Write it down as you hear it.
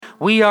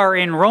We are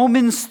in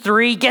Romans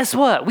 3. Guess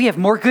what? We have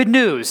more good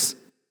news.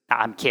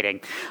 I'm kidding.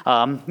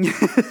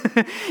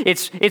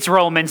 It's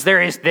Romans.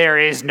 There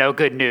is no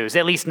good news,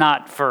 at least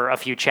not for a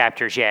few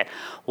chapters yet.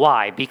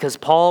 Why? Because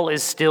Paul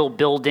is still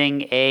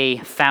building a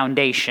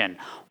foundation.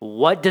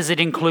 What does it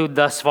include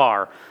thus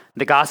far?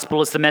 The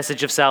gospel is the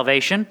message of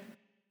salvation.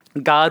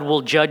 God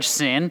will judge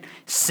sin.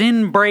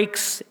 Sin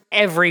breaks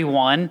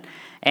everyone,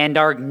 and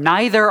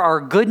neither our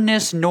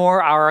goodness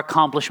nor our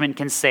accomplishment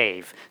can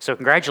save. So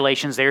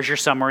congratulations, there's your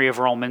summary of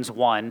Romans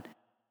 1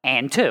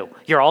 and 2.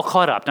 You're all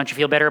caught up. Don't you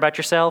feel better about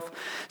yourself?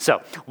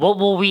 So what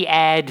will we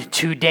add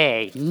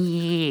today?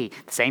 The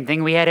same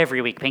thing we had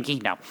every week, Pinky?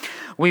 No.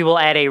 We will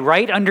add a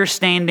right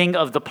understanding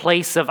of the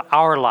place of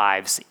our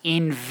lives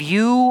in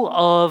view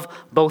of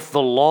both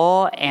the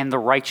law and the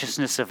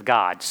righteousness of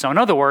God. So in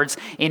other words,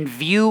 in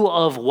view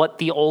of what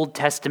the Old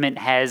Testament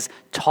has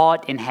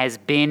taught and has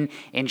been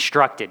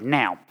instructed.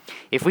 Now,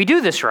 if we do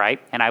this right,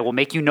 and I will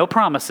make you no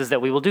promises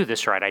that we will do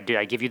this right,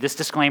 I give you this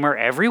disclaimer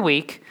every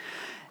week,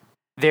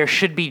 there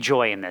should be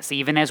joy in this,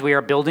 even as we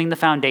are building the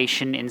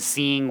foundation and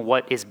seeing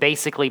what is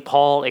basically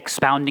Paul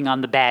expounding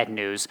on the bad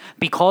news.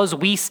 Because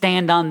we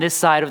stand on this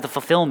side of the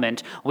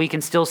fulfillment, we can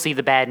still see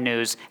the bad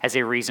news as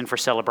a reason for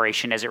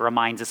celebration, as it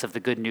reminds us of the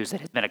good news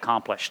that has been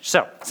accomplished.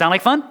 So, sound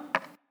like fun?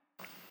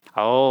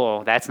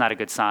 Oh, that's not a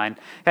good sign.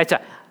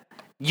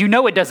 You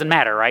know it doesn't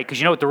matter, right? Because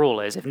you know what the rule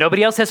is. If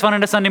nobody else has fun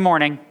on a Sunday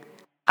morning,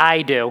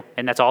 I do,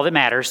 and that's all that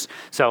matters.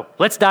 So,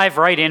 let's dive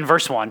right in,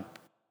 verse 1.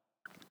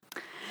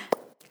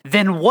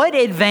 Then what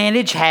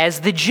advantage has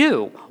the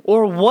Jew?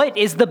 Or what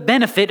is the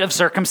benefit of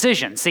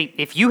circumcision? See,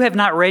 if you have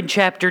not read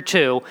chapter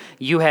 2,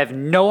 you have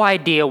no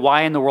idea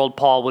why in the world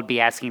Paul would be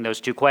asking those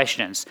two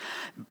questions.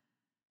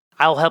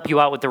 I'll help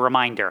you out with the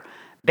reminder.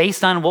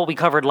 Based on what we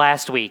covered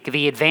last week,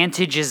 the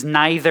advantage is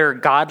neither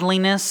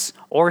godliness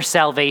or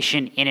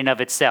salvation in and of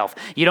itself.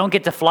 You don't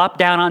get to flop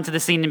down onto the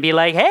scene and be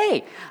like,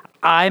 hey,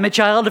 I'm a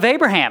child of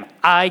Abraham.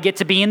 I get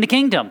to be in the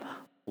kingdom.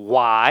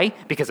 Why?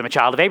 Because I'm a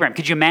child of Abraham.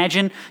 Could you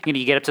imagine,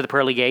 you get up to the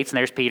pearly gates and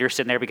there's Peter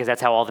sitting there because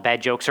that's how all the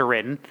bad jokes are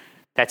written.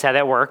 That's how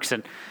that works.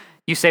 And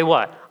you say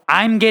what?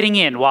 I'm getting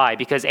in. Why?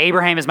 Because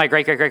Abraham is my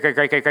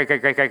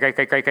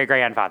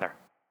great-great-great-great-great-great-great-great-great-great-grandfather.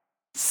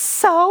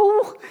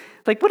 So?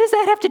 What does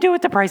that have to do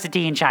with the price of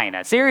tea in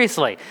China?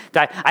 Seriously.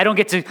 I don't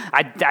get to,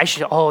 I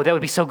should, that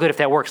would be so good if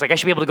that works. I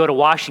should be able to go to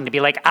Washington to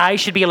be like, I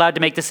should be allowed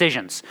to make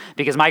decisions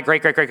because my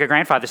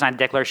great-great-great-great-grandfather signed the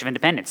Declaration of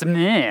Independence.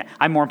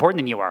 I'm more important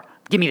than you are.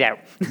 Give me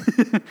that.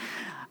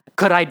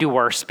 Could I do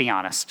worse, be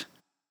honest?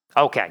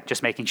 Okay,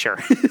 just making sure.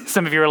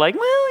 Some of you are like,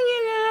 well,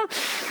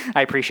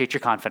 I appreciate your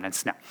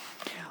confidence. No.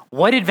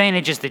 What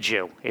advantage is the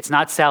Jew? It's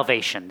not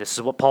salvation. This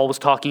is what Paul was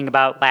talking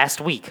about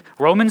last week.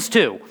 Romans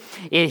 2.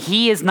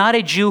 He is not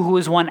a Jew who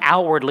is one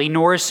outwardly,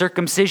 nor is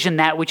circumcision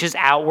that which is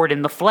outward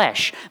in the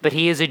flesh. But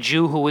he is a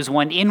Jew who is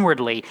one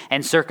inwardly,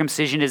 and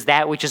circumcision is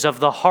that which is of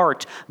the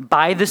heart,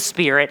 by the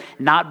Spirit,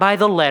 not by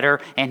the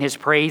letter, and his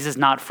praise is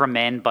not from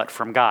men, but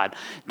from God.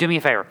 Do me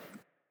a favor.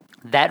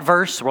 That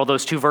verse, or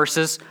those two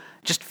verses,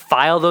 just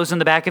file those in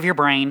the back of your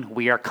brain.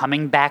 We are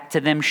coming back to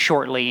them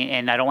shortly,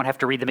 and I don't want to have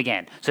to read them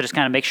again. So just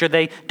kind of make sure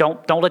they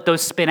don't let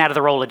those spin out of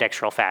the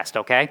Rolodex real fast,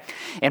 okay?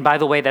 And by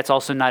the way, that's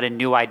also not a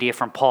new idea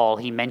from Paul.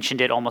 He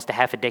mentioned it almost a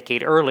half a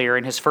decade earlier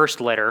in his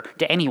first letter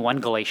to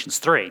anyone, Galatians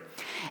 3.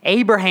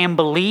 Abraham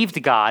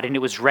believed God, and it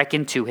was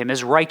reckoned to him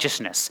as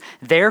righteousness.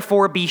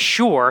 Therefore, be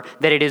sure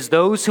that it is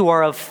those who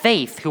are of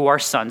faith who are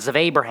sons of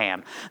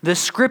Abraham. The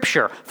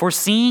Scripture,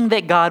 foreseeing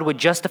that God would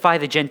justify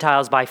the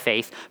Gentiles by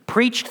faith,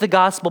 preached the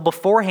gospel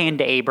beforehand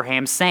to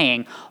Abraham,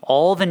 saying,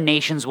 all the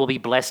nations will be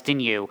blessed in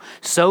you.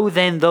 So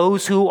then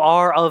those who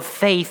are of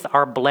faith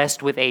are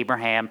blessed with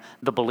Abraham,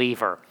 the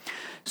believer.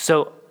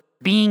 So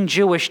being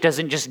Jewish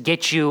doesn't just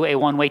get you a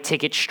one-way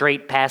ticket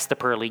straight past the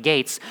pearly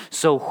gates.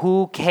 So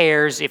who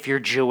cares if you're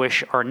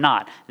Jewish or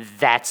not?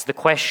 That's the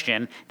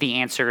question. The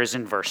answer is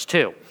in verse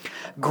 2.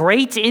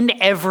 Great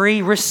in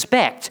every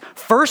respect.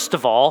 First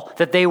of all,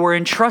 that they were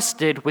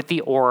entrusted with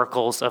the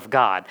oracles of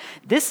God.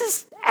 This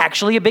is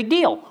actually a big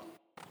deal.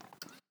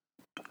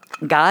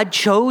 God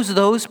chose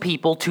those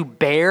people to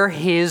bear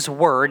his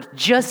word,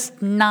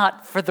 just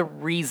not for the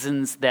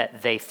reasons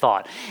that they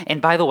thought.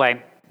 And by the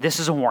way, this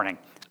is a warning.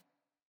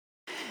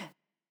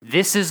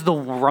 This is the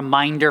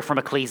reminder from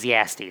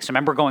Ecclesiastes.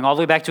 Remember going all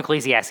the way back to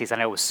Ecclesiastes. I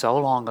know it was so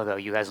long ago,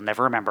 you guys will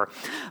never remember.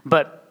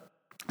 But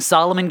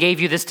Solomon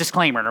gave you this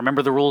disclaimer. And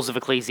remember the rules of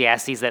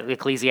Ecclesiastes, that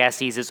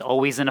Ecclesiastes is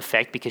always in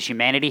effect because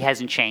humanity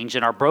hasn't changed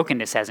and our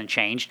brokenness hasn't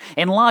changed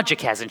and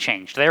logic hasn't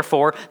changed.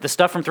 Therefore, the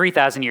stuff from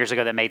 3,000 years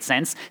ago that made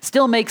sense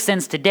still makes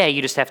sense today.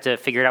 You just have to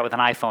figure it out with an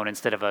iPhone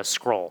instead of a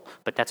scroll.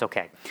 But that's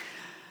okay.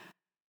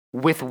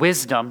 With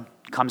wisdom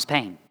comes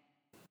pain.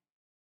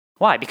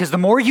 Why? Because the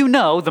more you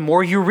know, the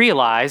more you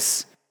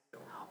realize.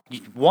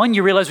 One,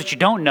 you realize what you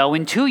don't know.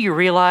 And two, you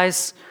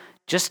realize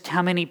just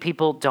how many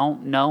people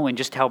don't know and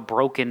just how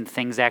broken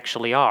things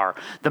actually are.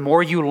 The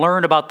more you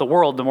learn about the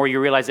world, the more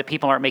you realize that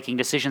people aren't making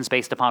decisions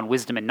based upon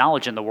wisdom and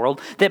knowledge in the world,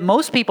 that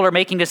most people are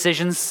making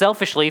decisions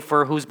selfishly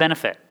for whose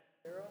benefit?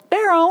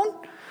 Their own.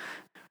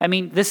 I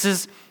mean, this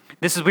is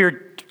we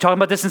were talking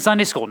about this in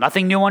Sunday school.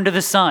 Nothing new under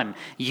the sun.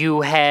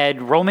 You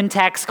had Roman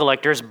tax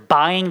collectors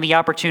buying the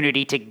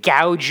opportunity to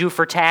gouge you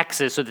for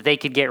taxes so that they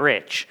could get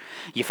rich.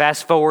 You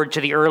fast forward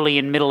to the early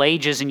and Middle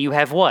Ages, and you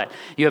have what?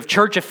 You have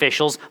church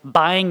officials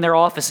buying their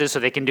offices so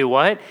they can do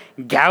what?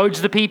 Gouge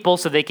the people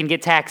so they can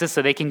get taxes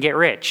so they can get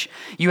rich.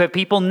 You have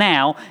people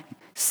now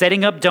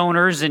setting up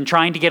donors and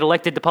trying to get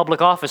elected to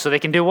public office so they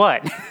can do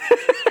what?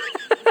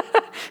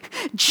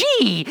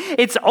 Gee,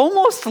 it's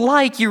almost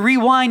like you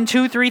rewind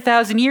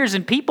 3,000 years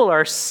and people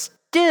are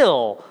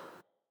still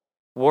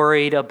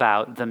worried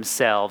about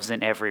themselves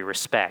in every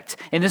respect.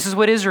 And this is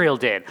what Israel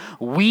did.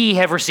 We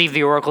have received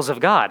the oracles of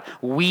God.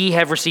 We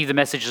have received the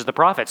messages of the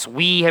prophets.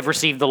 We have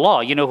received the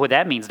law. You know what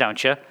that means,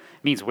 don't you? It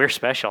means we're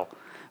special.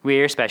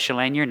 We're special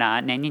and you're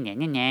not.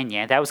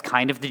 That was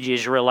kind of the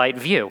Israelite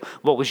view.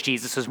 What was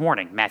Jesus'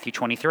 warning? Matthew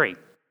 23.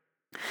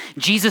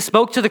 Jesus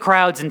spoke to the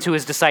crowds and to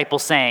his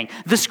disciples, saying,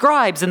 "The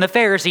scribes and the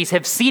Pharisees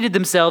have seated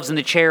themselves in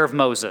the chair of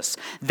Moses.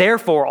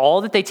 Therefore, all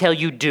that they tell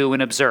you, do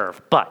and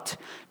observe. But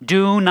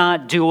do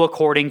not do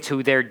according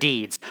to their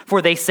deeds,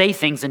 for they say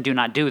things and do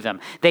not do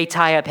them. They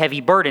tie up heavy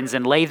burdens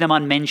and lay them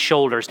on men's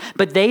shoulders,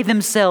 but they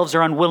themselves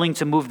are unwilling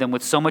to move them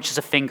with so much as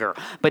a finger.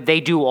 But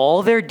they do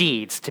all their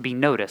deeds to be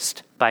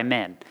noticed by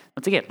men."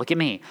 Once again, look at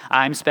me.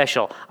 I'm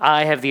special.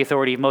 I have the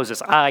authority of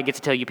Moses. I get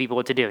to tell you people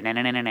what to do.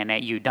 No,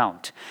 you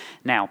don't.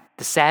 Now,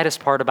 the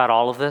saddest part about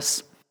all of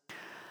this,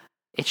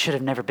 it should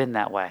have never been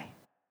that way.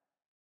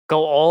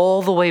 Go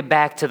all the way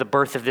back to the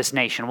birth of this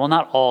nation. Well,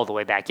 not all the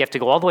way back. You have to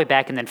go all the way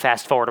back and then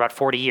fast forward about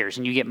 40 years,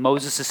 and you get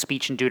Moses'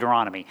 speech in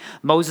Deuteronomy.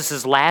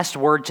 Moses' last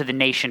word to the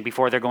nation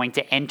before they're going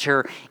to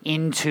enter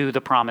into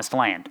the promised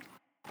land.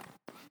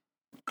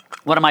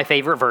 One of my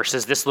favorite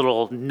verses, this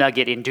little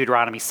nugget in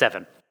Deuteronomy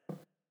 7.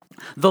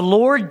 "The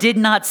Lord did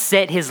not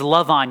set his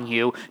love on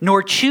you,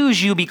 nor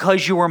choose you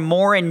because you were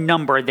more in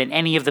number than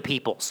any of the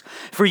peoples.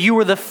 For you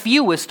were the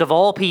fewest of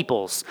all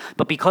peoples.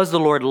 But because the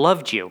Lord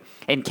loved you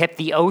and kept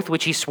the oath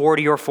which he swore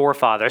to your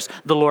forefathers,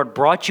 the Lord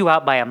brought you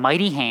out by a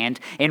mighty hand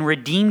and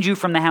redeemed you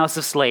from the house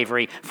of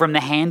slavery, from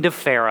the hand of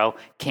Pharaoh,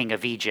 king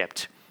of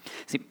Egypt."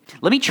 See,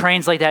 let me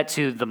translate that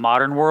to the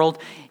modern world.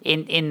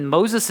 In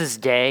Moses'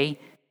 day,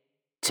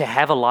 to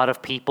have a lot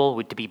of people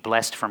would to be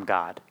blessed from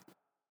God.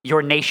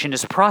 Your nation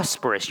is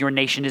prosperous. Your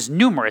nation is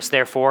numerous.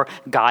 Therefore,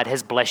 God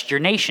has blessed your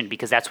nation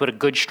because that's what a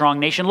good, strong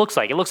nation looks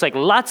like. It looks like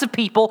lots of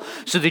people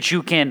so that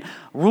you can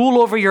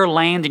rule over your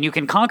land and you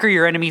can conquer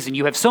your enemies and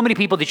you have so many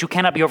people that you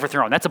cannot be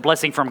overthrown. That's a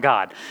blessing from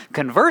God.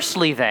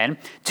 Conversely, then,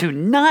 to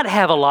not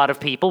have a lot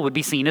of people would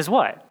be seen as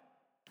what?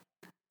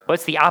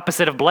 What's the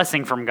opposite of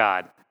blessing from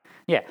God?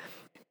 Yeah.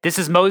 This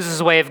is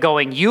Moses' way of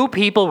going, you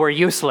people were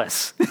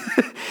useless.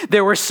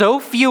 There were so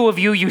few of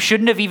you, you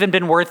shouldn't have even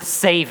been worth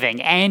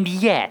saving. And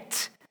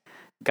yet,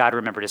 God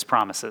remembered his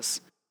promises.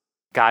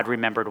 God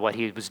remembered what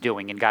he was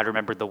doing, and God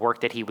remembered the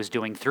work that he was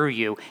doing through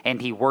you, and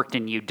he worked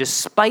in you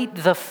despite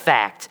the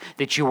fact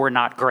that you were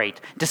not great,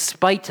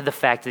 despite the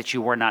fact that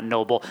you were not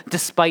noble,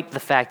 despite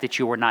the fact that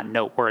you were not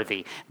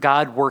noteworthy.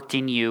 God worked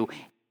in you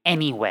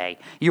anyway.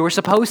 You were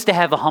supposed to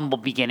have a humble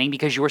beginning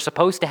because you were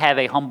supposed to have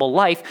a humble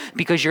life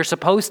because you're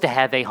supposed to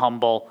have a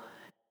humble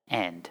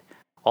end.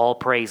 All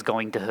praise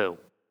going to who?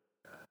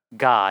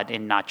 God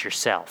and not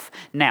yourself.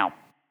 Now,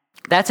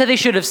 that's how they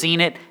should have seen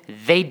it.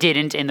 They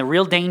didn't. And the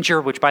real danger,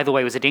 which by the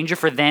way was a danger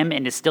for them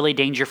and is still a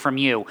danger from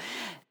you,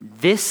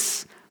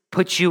 this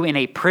puts you in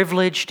a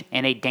privileged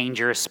and a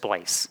dangerous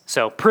place.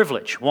 So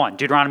privilege, 1,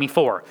 Deuteronomy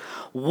 4.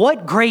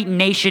 What great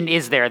nation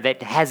is there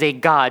that has a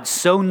God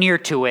so near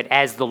to it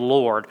as the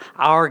Lord,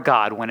 our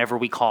God, whenever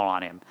we call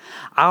on him?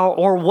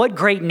 Or what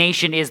great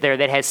nation is there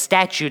that has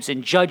statutes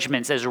and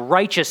judgments as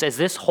righteous as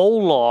this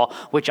whole law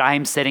which I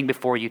am setting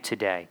before you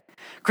today?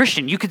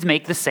 Christian, you could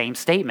make the same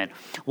statement.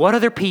 What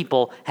other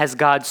people has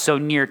God so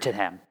near to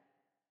them?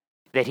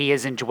 That he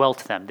has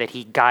indwelt them, that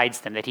he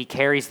guides them, that he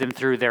carries them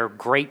through their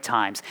great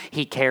times.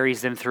 He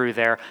carries them through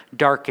their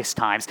darkest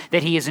times,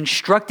 that he has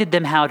instructed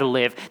them how to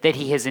live, that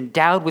he has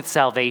endowed with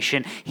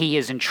salvation, he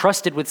is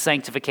entrusted with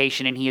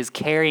sanctification, and he is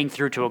carrying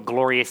through to a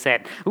glorious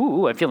end.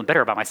 Ooh, I'm feeling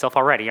better about myself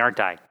already, aren't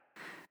I?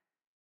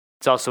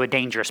 It's also a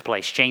dangerous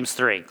place. James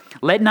 3.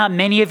 Let not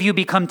many of you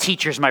become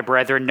teachers, my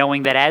brethren,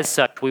 knowing that as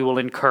such we will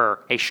incur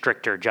a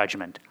stricter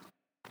judgment.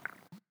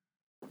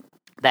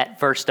 That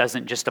verse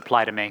doesn't just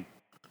apply to me.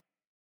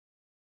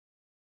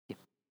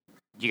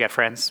 You got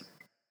friends,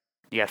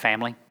 you got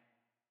family,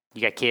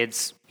 you got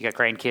kids, you got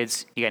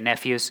grandkids, you got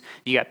nephews,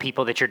 you got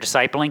people that you're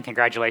discipling.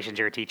 Congratulations,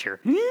 you're a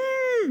teacher.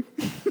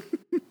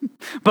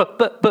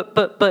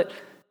 But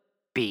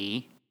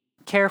be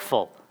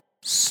careful.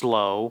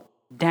 Slow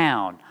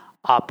down.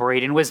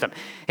 Operate in wisdom.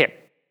 Here,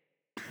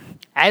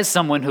 as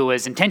someone who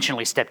has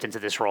intentionally stepped into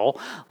this role,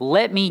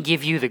 let me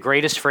give you the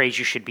greatest phrase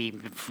you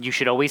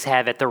should always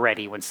have at the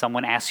ready when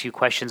someone asks you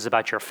questions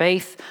about your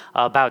faith,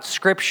 about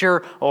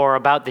scripture, or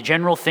about the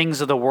general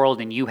things of the world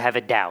and you have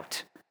a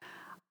doubt.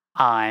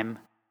 I'm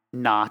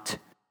not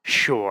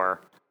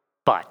sure,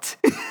 but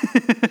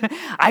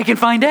I can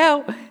find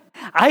out.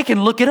 I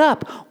can look it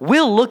up.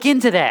 We'll look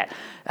into that.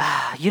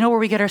 you know where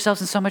we get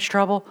ourselves in so much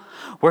trouble?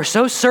 We're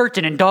so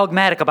certain and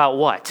dogmatic about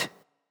what?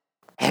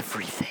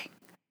 Everything.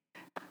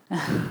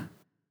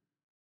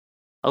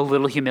 A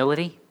little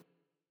humility,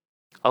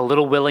 a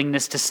little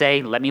willingness to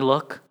say, let me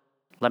look,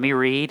 let me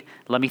read,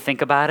 let me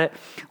think about it.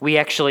 We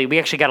actually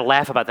got a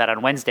laugh about that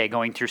on Wednesday,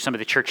 going through some of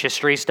the church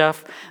history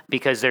stuff,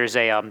 because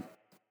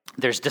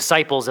there's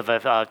disciples of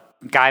a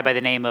guy by the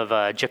name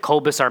of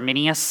Jacobus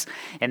Arminius,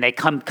 and they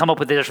come up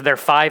with their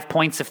 5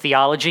 points of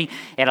theology.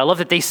 And I love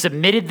that they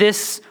submitted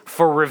this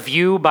for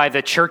review by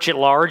the church at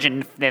large.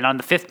 And on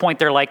the 5th point,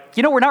 they're like,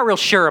 we're not real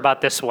sure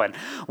about this one.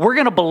 We're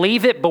going to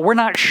believe it, but we're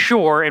not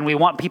sure, and we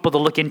want people to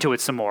look into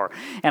it some more.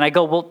 And I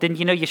go, well, then,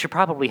 you should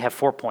probably have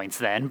 4 points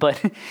then.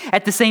 But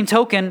at the same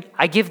token,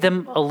 I give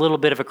them a little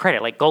bit of a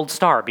credit, like gold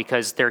star,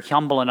 because they're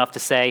humble enough to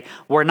say,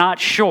 we're not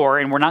sure,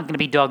 and we're not going to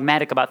be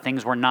dogmatic about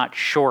things we're not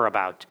sure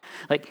about.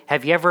 Like,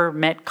 have you ever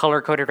met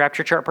color-coded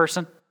rapture chart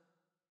person?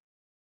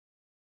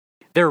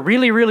 They're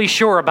really, really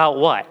sure about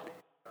what?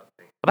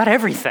 About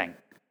everything.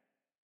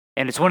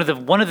 And it's one of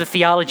the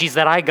theologies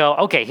that I go,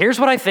 okay, here's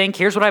what I think,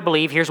 here's what I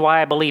believe, here's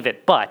why I believe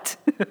it. But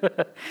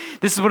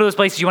this is one of those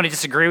places you want to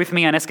disagree with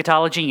me on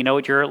eschatology. You know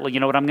what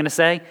I'm going to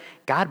say?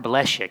 God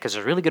bless you, because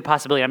there's a really good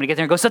possibility I'm going to get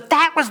there and go, so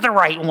that was the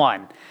right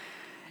one.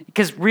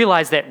 Because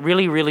realize that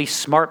really, really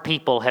smart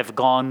people have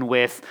gone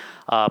with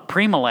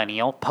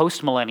premillennial,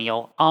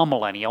 postmillennial,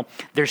 amillennial.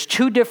 There's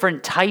 2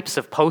 different types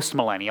of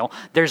postmillennial.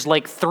 There's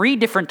like 3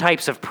 different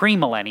types of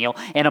premillennial.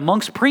 And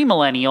amongst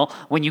premillennial,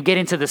 when you get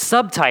into the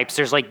subtypes,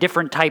 there's like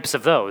different types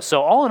of those.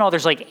 So all in all,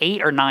 there's like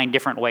 8 or 9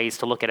 different ways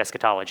to look at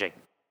eschatology.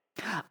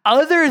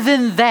 Other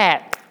than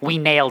that, we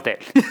nailed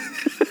it.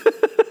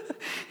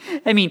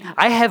 I mean,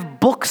 I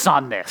have books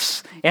on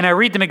this, and I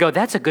read them and go,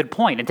 that's a good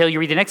point, until you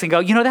read the next and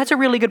go, that's a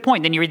really good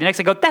point. Then you read the next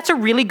and go, that's a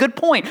really good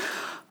point.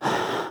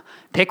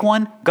 Pick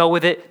one, go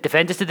with it,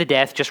 defend us to the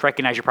death, just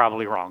recognize you're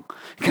probably wrong.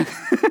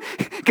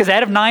 Because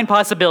out of 9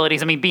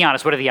 possibilities, I mean, be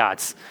honest, what are the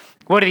odds?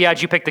 What are the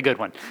odds you pick the good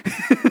one?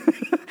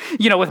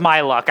 With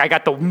my luck, I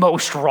got the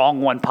most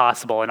wrong one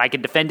possible, and I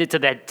can defend it to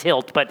that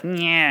tilt, but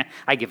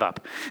I give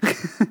up.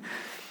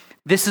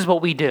 This is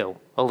what we do,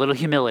 a little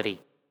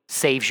humility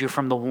saves you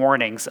from the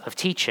warnings of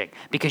teaching,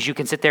 because you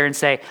can sit there and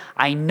say,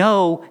 I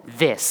know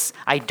this,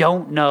 I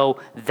don't know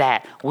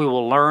that. We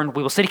will learn,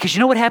 we will study, because you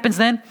know what happens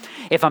then?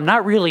 If I'm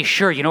not really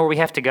sure, you know where we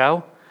have to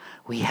go?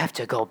 We have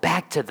to go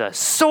back to the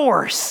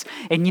source.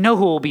 And you know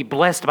who will be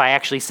blessed by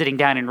actually sitting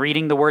down and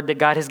reading the word that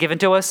God has given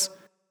to us?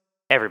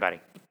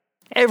 Everybody.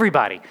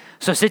 Everybody.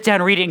 So sit down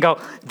and read it and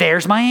go,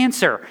 there's my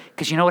answer.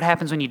 Because you know what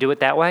happens when you do it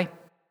that way?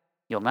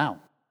 You'll know.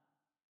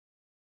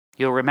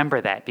 You'll remember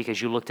that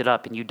because you looked it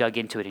up and you dug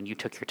into it and you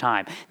took your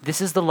time.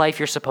 This is the life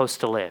you're supposed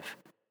to live.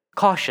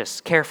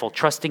 Cautious, careful,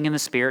 trusting in the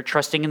Spirit,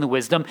 trusting in the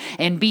wisdom,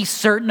 and be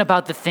certain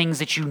about the things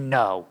that you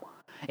know.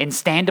 And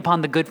stand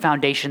upon the good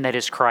foundation that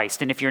is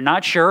Christ. And if you're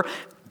not sure,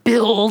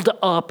 build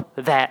up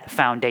that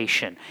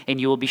foundation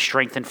and you will be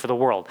strengthened for the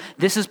world.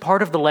 This is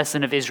part of the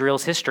lesson of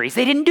Israel's history.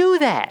 They didn't do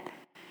that.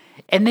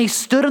 And they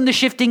stood on the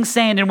shifting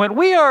sand and went,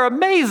 we are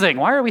amazing.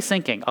 Why are we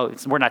sinking? Oh,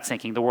 we're not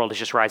sinking. The world is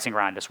just rising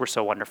around us. We're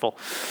so wonderful.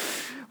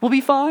 We'll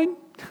be fine.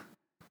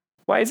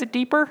 Why is it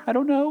deeper? I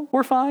don't know.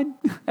 We're fine.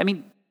 I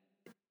mean,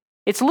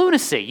 it's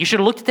lunacy. You should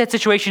have looked at that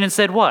situation and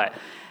said, what?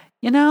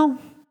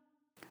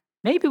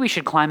 Maybe we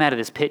should climb out of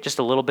this pit just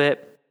a little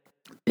bit,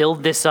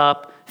 build this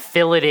up,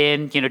 fill it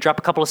in, drop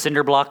a couple of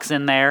cinder blocks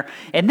in there.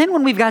 And then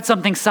when we've got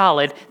something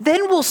solid,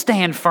 then we'll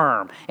stand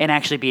firm and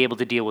actually be able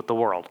to deal with the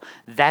world.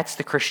 That's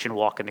the Christian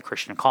walk and the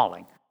Christian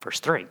calling. Verse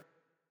 3.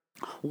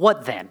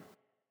 What then?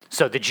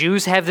 So the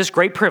Jews have this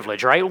great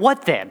privilege, right?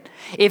 What then?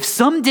 If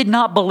some did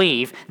not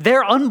believe,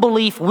 their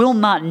unbelief will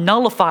not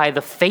nullify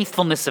the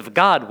faithfulness of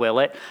God, will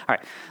it? All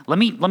right, let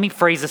me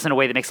phrase this in a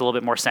way that makes a little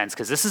bit more sense,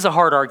 because this is a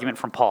hard argument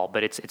from Paul,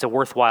 but it's a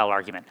worthwhile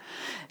argument.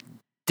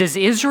 Does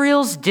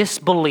Israel's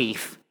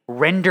disbelief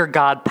render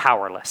God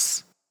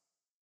powerless?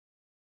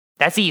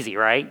 That's easy,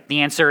 right?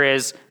 The answer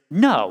is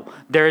no.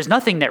 There is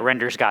nothing that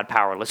renders God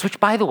powerless, which,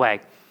 by the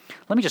way,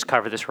 let me just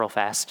cover this real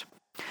fast.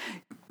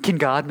 Can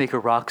God make a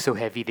rock so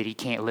heavy that he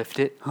can't lift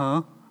it?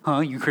 Huh?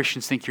 You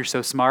Christians think you're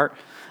so smart?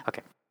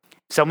 Okay.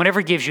 Someone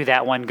ever gives you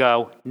that one,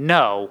 go,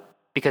 no,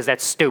 because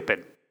that's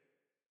stupid.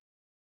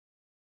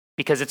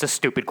 Because it's a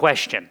stupid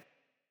question.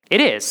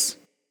 It is.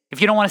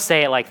 If you don't want to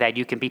say it like that,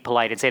 you can be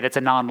polite and say that's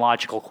a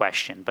non-logical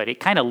question, but it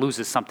kind of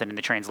loses something in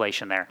the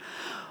translation there.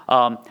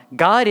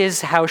 God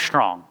is how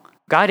strong?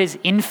 God is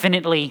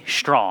infinitely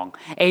strong.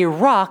 A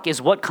rock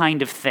is what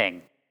kind of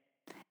thing?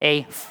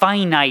 A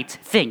finite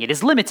thing. It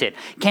is limited.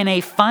 Can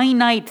a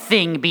finite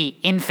thing be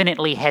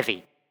infinitely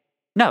heavy?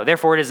 No,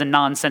 therefore it is a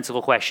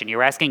nonsensical question.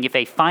 You're asking if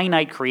a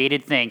finite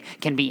created thing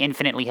can be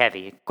infinitely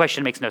heavy. The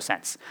question makes no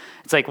sense.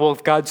 It's like, well,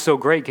 if God's so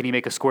great, can he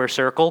make a square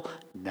circle?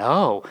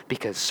 No,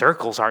 because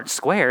circles aren't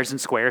squares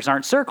and squares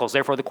aren't circles.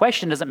 Therefore, the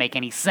question doesn't make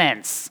any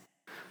sense.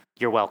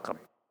 You're welcome.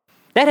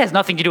 That has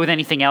nothing to do with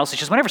anything else. It's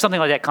just whenever something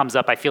like that comes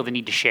up, I feel the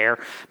need to share,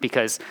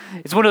 because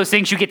it's one of those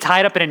things you get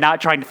tied up in and not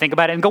trying to think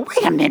about it and go,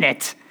 wait a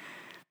minute.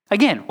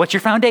 Again, what's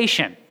your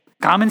foundation?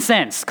 Common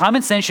sense.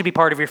 Common sense should be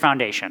part of your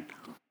foundation.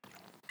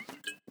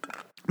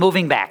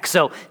 moving back.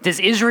 So does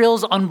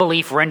Israel's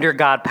unbelief render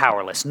God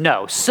powerless?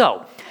 No.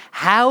 So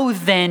how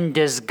then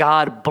does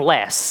God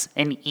bless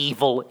an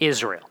evil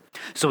Israel?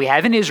 So we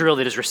have an Israel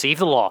that has received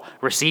the law,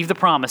 received the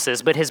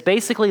promises, but has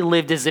basically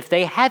lived as if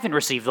they haven't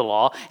received the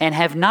law and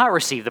have not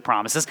received the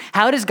promises.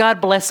 How does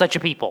God bless such a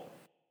people?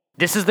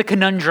 This is the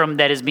conundrum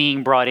that is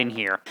being brought in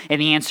here. And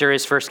the answer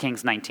is 1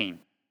 Kings 19.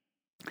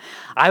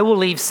 I will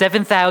leave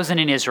 7,000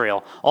 in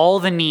Israel, all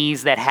the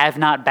knees that have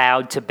not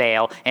bowed to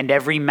Baal, and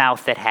every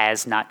mouth that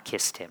has not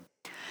kissed him.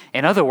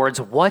 In other words,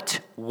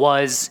 what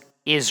was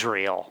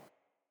Israel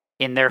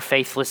in their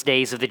faithless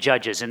days of the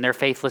judges, in their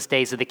faithless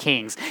days of the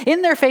kings,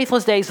 in their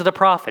faithless days of the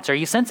prophets? Are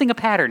you sensing a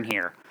pattern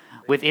here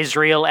with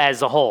Israel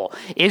as a whole?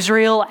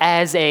 Israel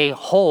as a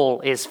whole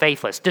is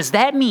faithless. Does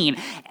that mean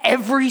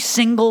every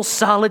single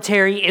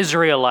solitary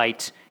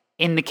Israelite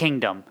in the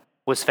kingdom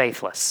was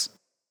faithless?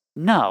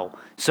 No.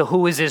 So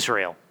who is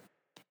Israel?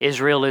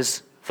 Israel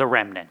is the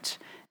remnant.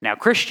 Now,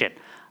 Christian,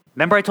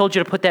 remember I told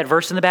you to put that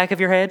verse in the back of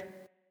your head?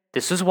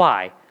 This is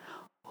why.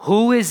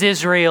 Who is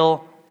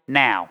Israel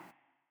now?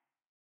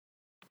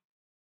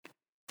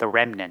 The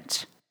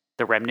remnant.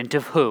 The remnant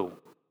of who?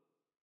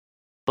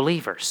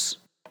 Believers.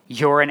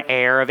 You're an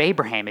heir of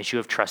Abraham as you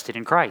have trusted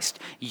in Christ.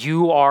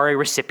 You are a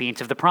recipient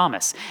of the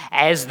promise.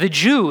 As the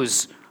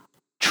Jews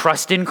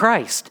trust in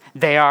Christ,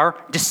 they are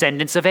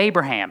descendants of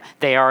Abraham.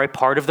 They are a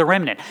part of the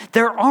remnant.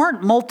 There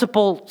aren't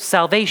multiple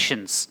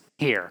salvations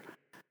here.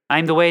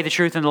 I'm the way, the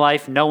truth, and the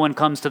life. No one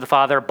comes to the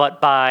Father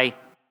but by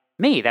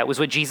me. That was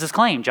what Jesus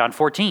claimed, John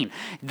 14.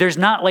 There's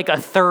not like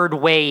a third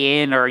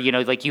way in, or,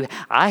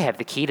 I have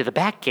the key to the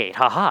back gate.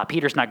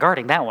 Peter's not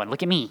guarding that one.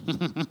 Look at me.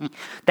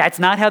 That's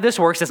not how this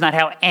works. That's not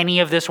how any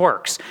of this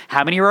works.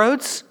 How many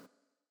roads?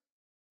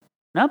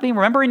 No,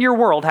 remember in your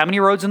world, how many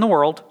roads in the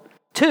world?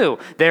 2.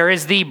 There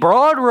is the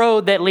broad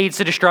road that leads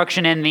to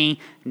destruction and the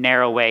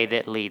narrow way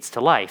that leads to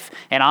life.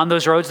 And on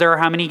those roads, there are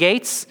how many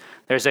gates?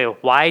 There's a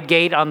wide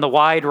gate on the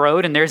wide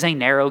road, and there's a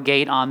narrow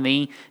gate on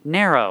the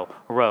narrow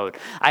road.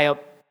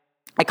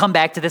 I come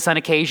back to this on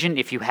occasion.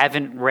 If you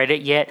haven't read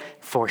it yet,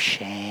 for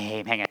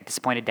shame. Hang on,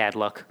 disappointed dad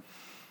look.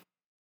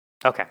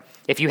 Okay,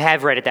 if you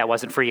have read it, that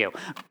wasn't for you.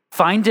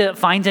 Find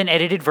an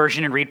edited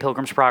version and read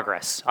Pilgrim's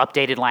Progress.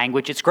 Updated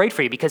language. It's great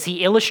for you because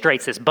he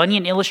illustrates this.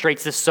 Bunyan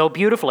illustrates this so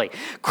beautifully.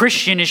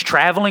 Christian is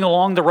traveling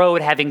along the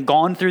road having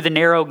gone through the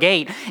narrow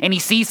gate, and he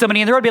sees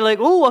somebody in the road be like,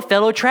 ooh, a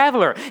fellow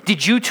traveler.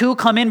 Did you too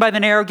come in by the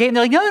narrow gate? And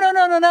they're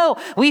like, no.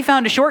 We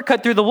found a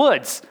shortcut through the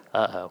woods.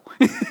 Uh-oh.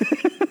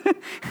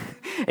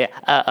 Yeah,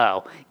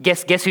 uh-oh.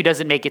 Guess who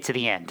doesn't make it to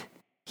the end?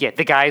 Yeah,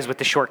 the guys with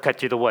the shortcut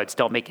through the woods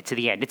don't make it to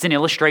the end. It's an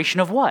illustration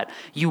of what?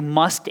 You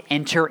must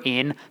enter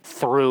in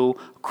through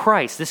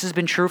Christ. This has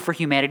been true for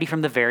humanity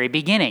from the very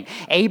beginning.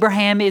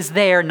 Abraham is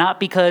there not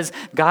because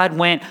God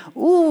went,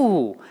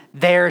 ooh,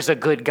 there's a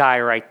good guy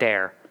right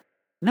there.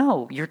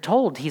 No, you're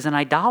told he's an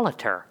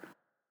idolater.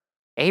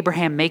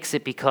 Abraham makes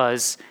it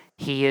because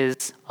he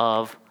is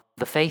of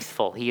the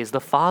faithful. He is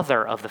the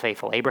father of the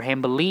faithful.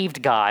 Abraham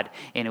believed God,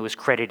 and it was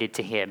credited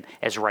to him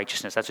as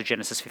righteousness. That's what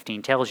Genesis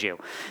 15 tells you.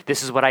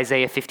 This is what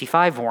Isaiah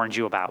 55 warns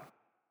you about.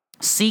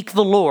 Seek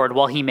the Lord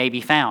while he may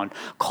be found.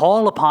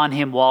 Call upon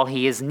him while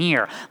he is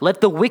near. Let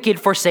the wicked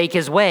forsake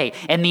his way,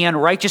 and the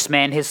unrighteous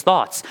man his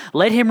thoughts.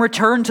 Let him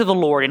return to the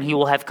Lord, and he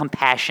will have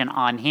compassion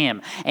on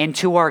him, and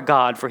to our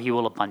God, for he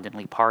will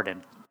abundantly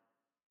pardon.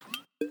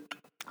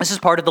 This is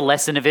part of the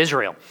lesson of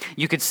Israel.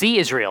 You could see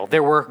Israel.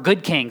 There were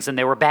good kings and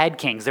there were bad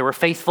kings. There were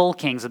faithful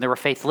kings and there were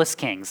faithless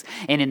kings.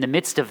 And in the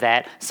midst of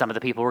that, some of the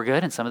people were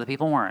good and some of the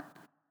people weren't.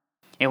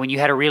 And when you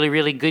had a really,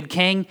 really good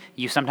king,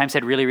 you sometimes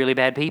had really, really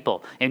bad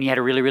people. And when you had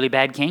a really, really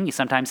bad king, you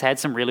sometimes had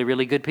some really,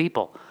 really good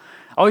people.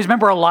 Always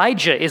remember,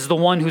 Elijah is the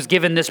one who's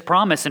given this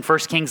promise in 1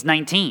 Kings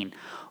 19.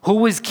 Who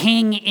was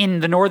king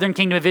in the northern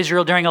kingdom of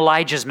Israel during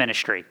Elijah's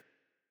ministry?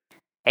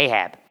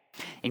 Ahab.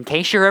 In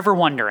case you're ever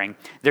wondering,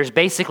 there's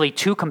basically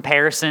 2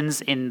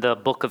 comparisons in the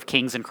book of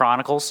Kings and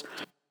Chronicles.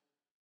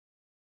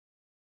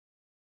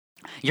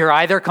 You're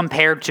either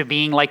compared to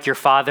being like your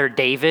father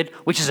David,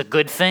 which is a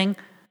good thing,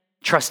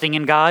 trusting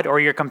in God, or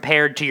you're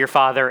compared to your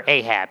father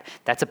Ahab.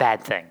 That's a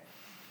bad thing,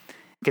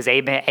 because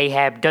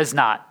Ahab does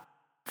not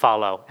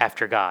follow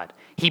after God.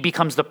 He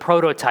becomes the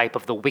prototype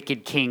of the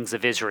wicked kings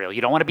of Israel.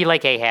 You don't want to be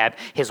like Ahab.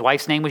 His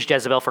wife's name was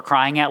Jezebel, for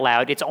crying out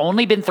loud. It's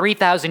only been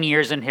 3,000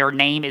 years and her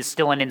name is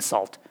still an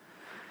insult.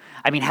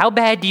 I mean, how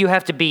bad do you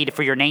have to be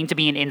for your name to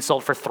be an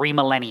insult for 3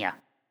 millennia?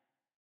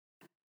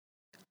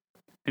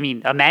 I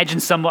mean,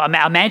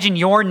 imagine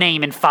your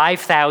name in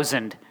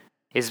 5,000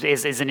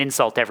 is an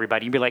insult to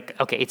everybody. You'd be like,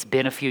 okay, it's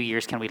been a few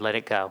years. Can we let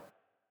it go?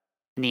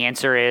 And the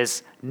answer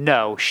is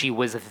no, she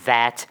was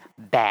that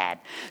bad.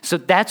 So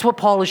that's what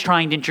Paul is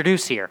trying to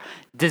introduce here.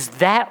 Does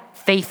that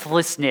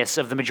faithlessness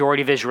of the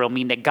majority of Israel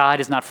mean that God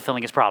is not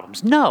fulfilling his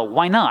problems? No,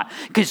 why not?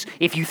 Because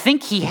if you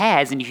think he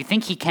has, and if you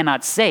think he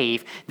cannot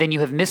save, then you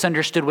have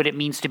misunderstood what it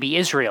means to be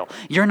Israel.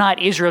 You're not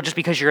Israel just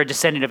because you're a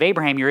descendant of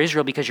Abraham. You're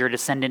Israel because you're a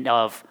descendant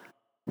of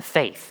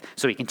faith.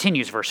 So he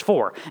continues, verse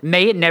 4.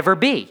 May it never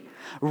be.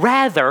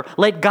 Rather,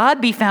 let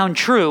God be found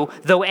true,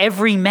 though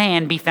every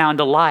man be found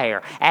a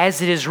liar,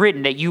 as it is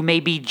written, that you may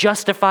be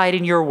justified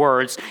in your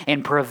words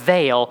and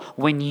prevail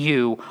when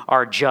you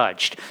are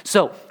judged.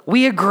 So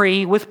we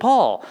agree with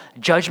Paul.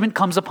 Judgment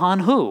comes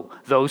upon who?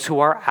 Those who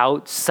are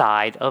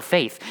outside of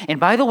faith. And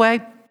by the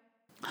way,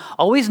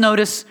 always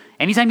notice,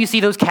 anytime you see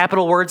those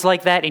capital words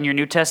like that in your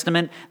New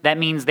Testament, that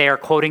means they are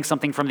quoting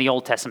something from the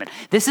Old Testament.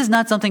 This is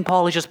not something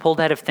Paul has just pulled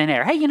out of thin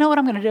air. Hey, you know what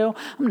I'm going to do?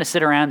 I'm going to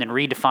sit around and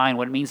redefine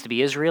what it means to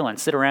be Israel and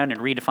sit around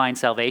and redefine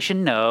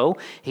salvation. No,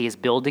 he is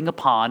building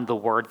upon the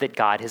word that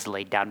God has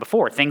laid down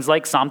before. Things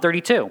like Psalm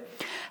 32.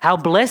 How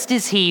blessed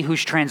is he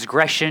whose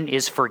transgression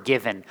is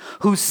forgiven,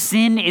 whose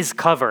sin is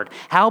covered.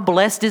 How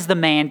blessed is the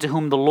man to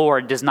whom the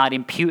Lord does not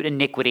impute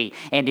iniquity,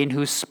 and in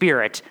whose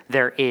spirit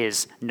there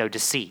is no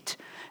deceit.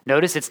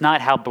 Notice it's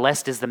not how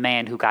blessed is the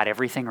man who got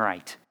everything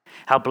right.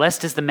 How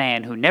blessed is the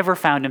man who never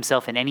found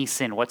himself in any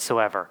sin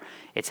whatsoever.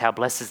 It's how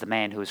blessed is the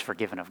man who is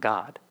forgiven of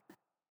God.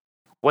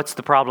 What's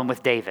the problem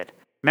with David?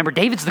 Remember,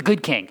 David's the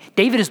good king.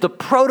 David is the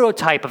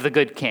prototype of the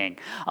good king.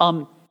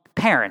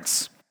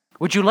 Parents,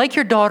 would you like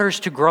your daughters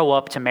to grow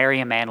up to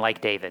marry a man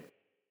like David?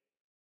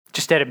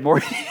 Just out of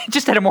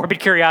morbid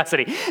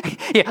curiosity.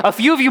 Yeah, a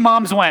few of you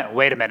moms went,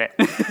 wait a minute.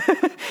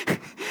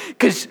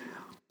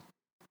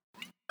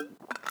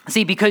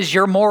 Because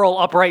you're moral,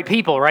 upright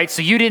people, right?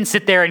 So you didn't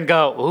sit there and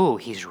go, ooh,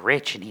 he's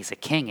rich and he's a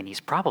king and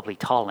he's probably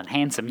tall and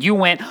handsome. You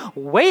went,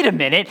 wait a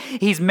minute,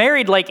 he's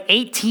married like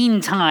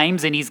 18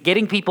 times and he's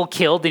getting people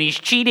killed and he's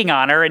cheating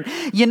on her. And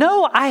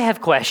I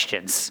have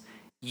questions.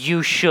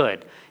 You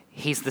should.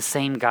 He's the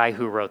same guy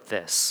who wrote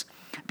this.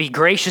 Be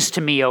gracious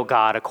to me, O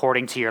God,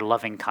 according to your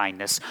loving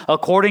kindness,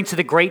 according to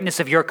the greatness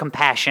of your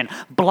compassion.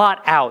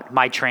 Blot out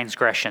my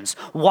transgressions.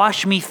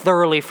 Wash me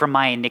thoroughly from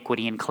my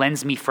iniquity and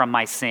cleanse me from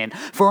my sin.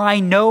 For I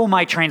know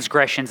my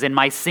transgressions and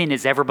my sin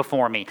is ever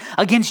before me.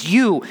 Against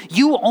you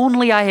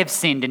only I have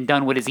sinned and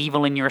done what is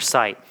evil in your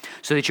sight,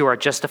 so that you are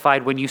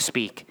justified when you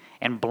speak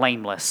and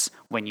blameless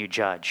when you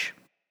judge.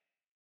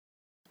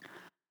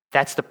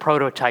 That's the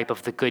prototype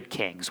of the good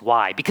kings.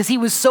 Why? Because he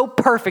was so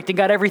perfect and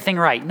got everything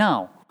right?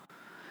 No.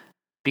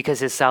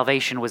 Because his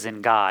salvation was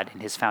in God and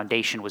his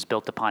foundation was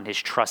built upon his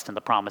trust in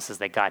the promises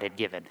that God had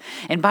given.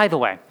 And by the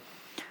way,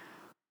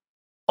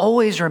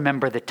 always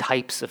remember the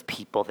types of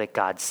people that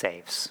God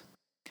saves.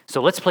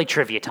 So let's play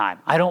trivia time.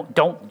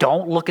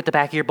 Don't look at the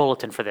back of your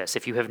bulletin for this.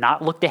 If you have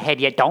not looked ahead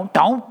yet, don't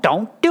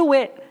do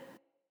it.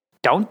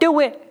 Don't do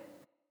it.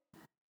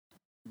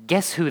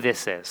 Guess who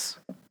this is?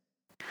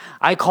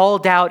 I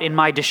called out in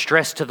my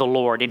distress to the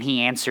Lord, and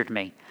he answered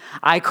me.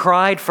 I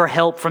cried for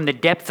help from the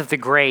depth of the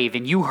grave,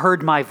 and you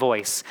heard my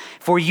voice.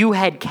 For you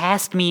had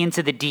cast me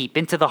into the deep,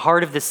 into the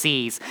heart of the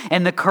seas,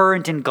 and the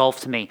current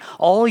engulfed me.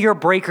 All your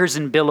breakers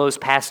and billows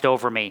passed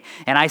over me.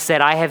 And I said,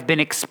 I have been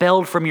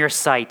expelled from your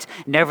sight.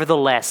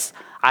 Nevertheless,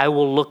 I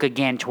will look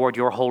again toward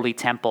your holy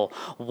temple.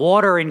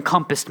 Water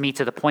encompassed me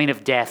to the point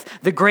of death.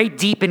 The great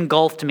deep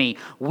engulfed me.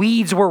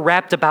 Weeds were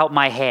wrapped about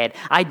my head.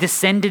 I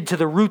descended to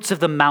the roots of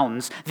the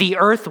mountains. The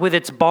earth with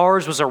its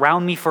bars was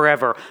around me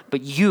forever. But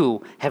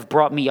you have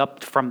brought me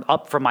up from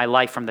my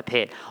life from the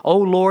pit. O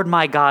Lord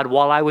my God,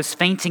 while I was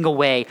fainting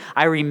away,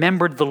 I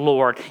remembered the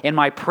Lord, and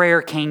my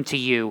prayer came to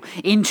you,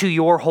 into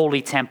your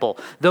holy temple.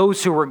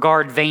 Those who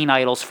regard vain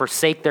idols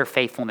forsake their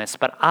faithfulness,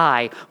 but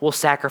I will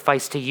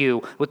sacrifice to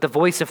you with the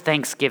voice of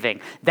thanksgiving.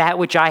 That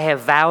which I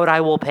have vowed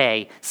I will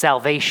pay.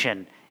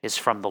 Salvation is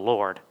from the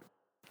Lord.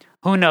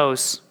 Who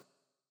knows?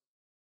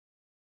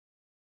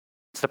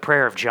 It's the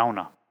prayer of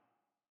Jonah.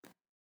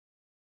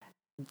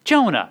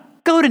 Jonah,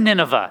 go to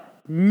Nineveh.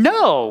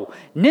 No,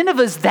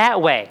 Nineveh's that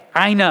way.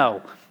 I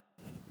know.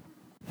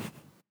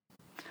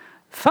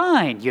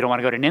 Fine, you don't want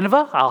to go to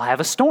Nineveh? I'll have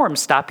a storm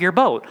stop your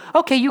boat.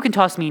 Okay, you can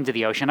toss me into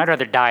the ocean. I'd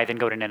rather die than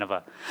go to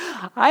Nineveh.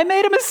 I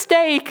made a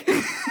mistake.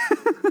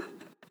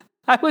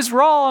 I was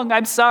wrong.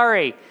 I'm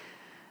sorry.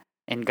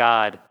 And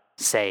God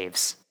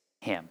saves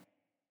him.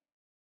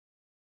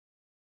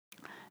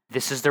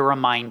 This is the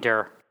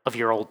reminder of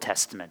your Old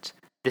Testament.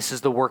 This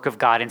is the work of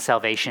God in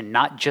salvation,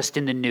 not just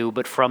in the new,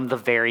 but from the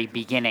very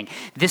beginning.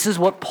 This is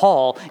what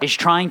Paul is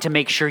trying to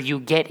make sure you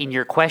get in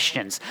your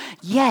questions.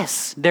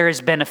 Yes, there is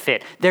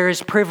benefit. There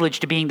is privilege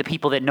to being the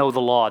people that know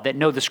the law, that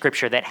know the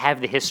scripture, that have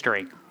the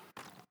history.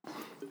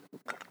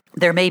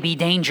 There may be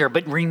danger,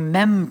 but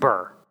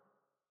remember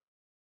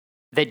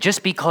that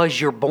just because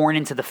you're born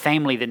into the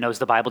family that knows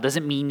the Bible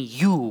doesn't mean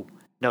you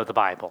know the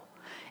Bible.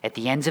 At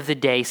the end of the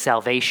day,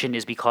 salvation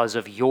is because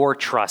of your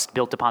trust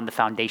built upon the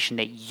foundation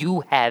that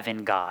you have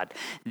in God.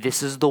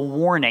 This is the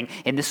warning,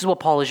 and this is what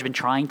Paul has been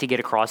trying to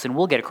get across and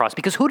will get across,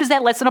 because who does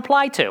that lesson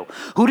apply to?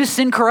 Who does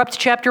sin corrupt,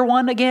 chapter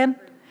 1 again?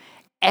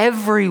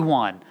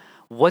 Everyone.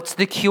 What's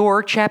the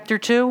cure, chapter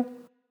 2?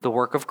 The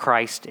work of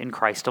Christ in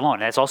Christ alone.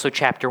 And that's also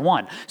chapter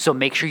 1. So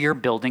make sure you're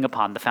building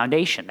upon the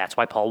foundation. That's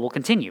why Paul will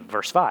continue,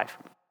 verse 5.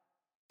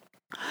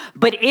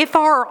 But if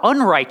our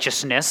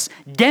unrighteousness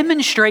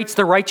demonstrates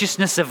the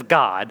righteousness of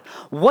God,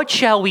 what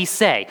shall we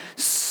say?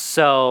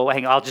 So,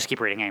 hang on, I'll just keep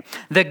reading here.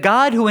 The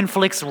God who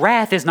inflicts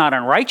wrath is not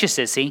unrighteous,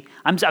 is he?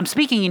 I'm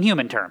speaking in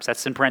human terms.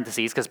 That's in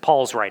parentheses because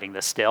Paul's writing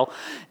this still.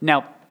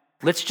 Now,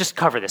 let's just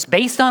cover this.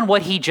 Based on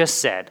what he just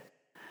said,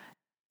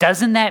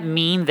 doesn't that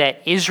mean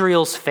that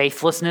Israel's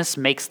faithlessness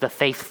makes the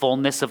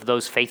faithfulness of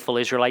those faithful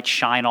Israelites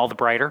shine all the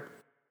brighter?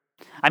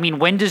 I mean,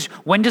 when does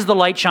the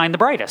light shine the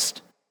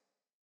brightest?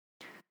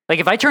 Like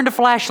if I turned a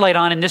flashlight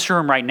on in this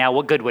room right now,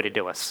 what good would it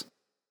do us?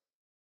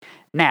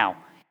 Now,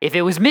 if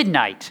it was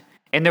midnight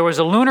and there was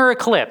a lunar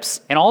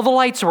eclipse and all the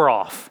lights were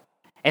off,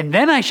 and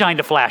then I shined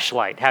a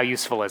flashlight, how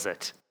useful is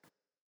it?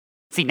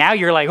 See, now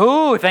you're like,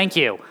 oh, thank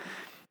you.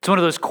 It's one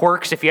of those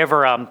quirks. If you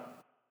ever,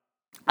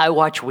 I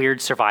watch weird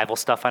survival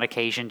stuff on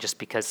occasion just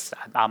because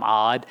I'm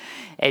odd.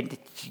 And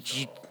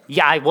you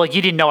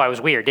didn't know I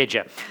was weird, did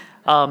you?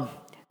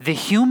 The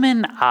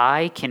human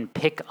eye can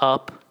pick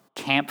up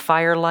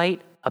campfire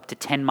light up to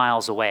 10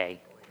 miles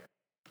away.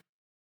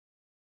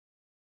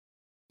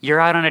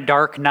 You're out on a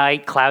dark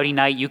night, cloudy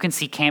night, you can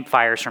see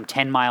campfires from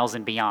 10 miles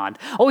and beyond.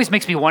 Always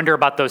makes me wonder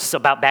about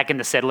back in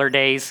the settler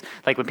days,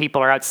 like when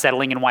people are out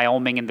settling in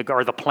Wyoming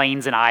or the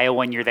plains in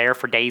Iowa and you're there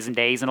for days and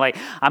days. And like,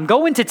 I'm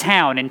going to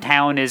town, and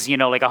town is,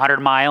 like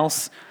 100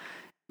 miles.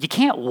 You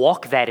can't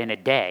walk that in a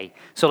day.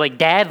 So like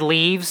dad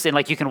leaves and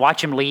like you can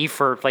watch him leave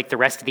for like the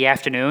rest of the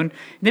afternoon. And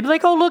they'd be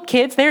like, oh, look,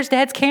 kids, there's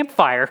dad's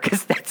campfire.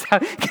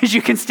 Because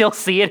you can still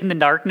see it in the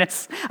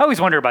darkness. I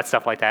always wonder about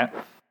stuff like that.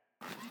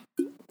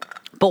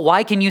 But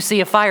why can you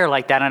see a fire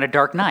like that on a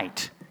dark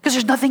night? Because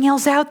there's nothing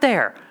else out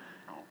there.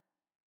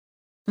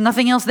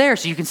 Nothing else there,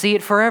 so you can see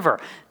it forever.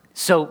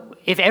 So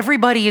if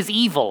everybody is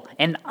evil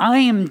and I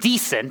am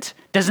decent,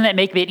 doesn't that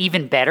make it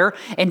even better?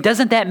 And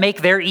doesn't that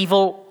make their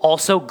evil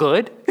also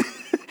good?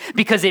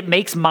 Because it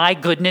makes my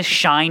goodness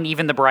shine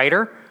even the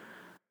brighter?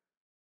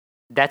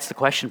 That's the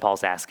question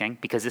Paul's asking,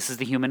 because this is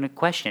the human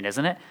question,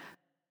 isn't it?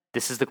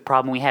 This is the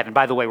problem we have. And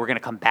by the way, we're going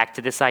to come back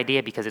to this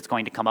idea because it's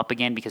going to come up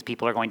again because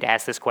people are going to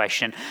ask this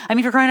question. I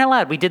mean, for crying out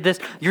loud, we did this.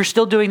 You're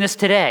still doing this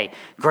today.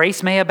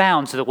 Grace may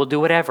abound so that we'll do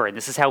whatever. And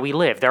this is how we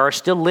live. There are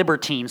still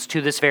libertines to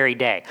this very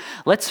day.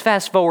 Let's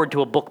fast forward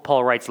to a book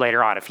Paul writes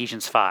later on,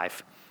 Ephesians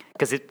 5.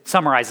 Because it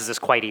summarizes this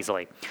quite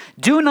easily.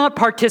 Do not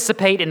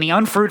participate in the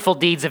unfruitful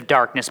deeds of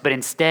darkness, but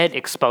instead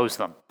expose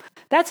them.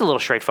 That's a little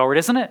straightforward,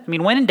 isn't it? I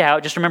mean, when in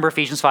doubt, just remember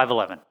Ephesians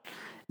 5:11.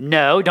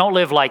 No, don't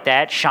live like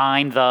that.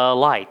 Shine the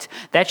light.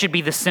 That should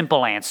be the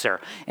simple answer.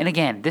 And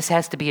again, this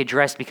has to be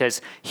addressed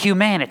because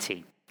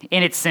humanity,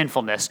 in its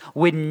sinfulness,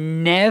 would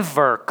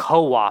never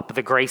co-opt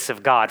the grace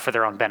of God for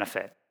their own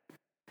benefit.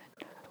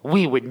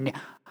 We would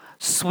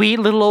sweet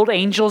little old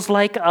angels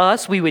like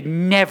us, we would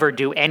never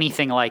do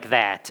anything like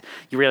that.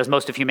 You realize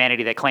most of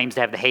humanity that claims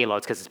to have the halo,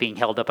 it's because it's being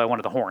held up by one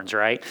of the horns,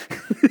 right?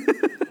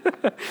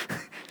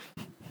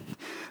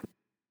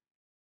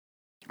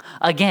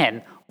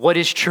 Again, what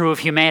is true of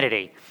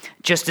humanity?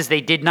 Just as they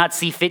did not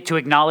see fit to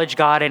acknowledge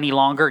God any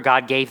longer,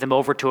 God gave them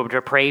over to a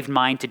depraved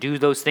mind to do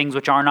those things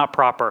which are not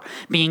proper,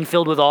 being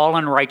filled with all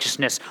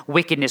unrighteousness,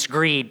 wickedness,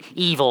 greed,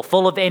 evil,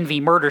 full of envy,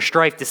 murder,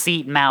 strife,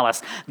 deceit,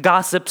 malice,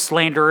 gossips,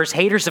 slanderers,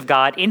 haters of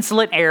God,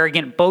 insolent,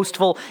 arrogant,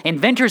 boastful,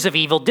 inventors of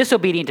evil,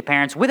 disobedient to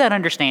parents, without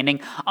understanding,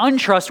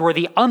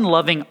 untrustworthy,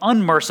 unloving,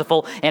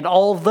 unmerciful, and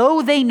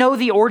although they know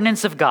the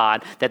ordinance of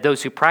God, that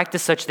those who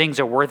practice such things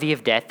are worthy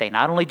of death, they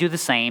not only do the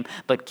same,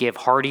 but give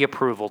hearty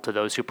approval to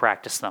those who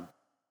practice them.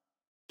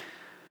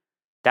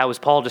 That was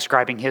Paul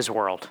describing his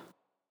world.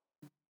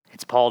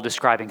 It's Paul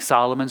describing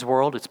Solomon's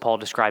world. It's Paul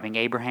describing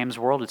Abraham's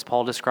world. It's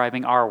Paul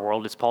describing our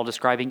world. It's Paul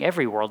describing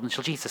every world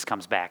until Jesus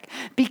comes back.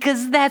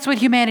 Because that's what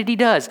humanity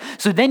does.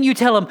 So then you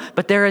tell him,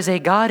 but there is a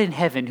God in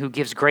heaven who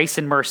gives grace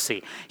and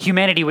mercy.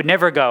 Humanity would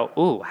never go,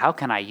 ooh, how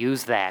can I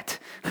use that?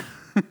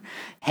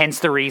 Hence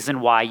the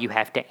reason why you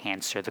have to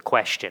answer the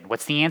question.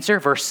 What's the answer?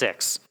 Verse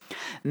 6.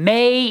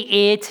 May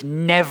it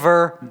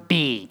never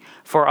be,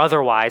 for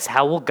otherwise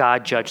how will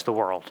God judge the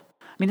world?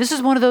 I mean, this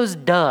is one of those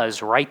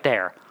does right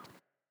there.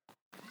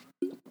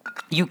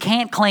 You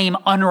can't claim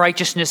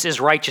unrighteousness is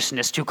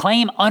righteousness. To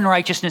claim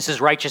unrighteousness is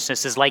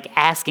righteousness is like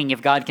asking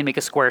if God can make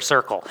a square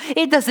circle.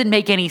 It doesn't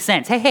make any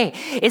sense. Hey,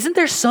 isn't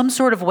there some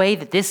sort of way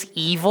that this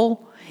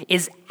evil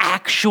is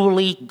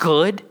actually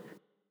good?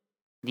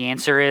 The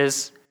answer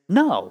is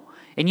no.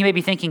 And you may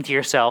be thinking to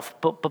yourself,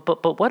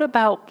 but what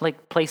about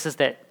like places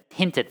that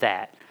hint at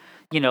that?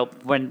 You know,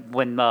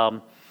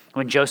 when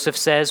Joseph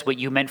says what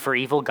you meant for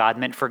evil, God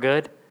meant for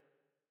good.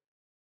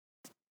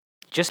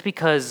 Just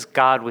because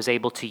God was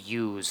able to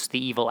use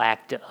the evil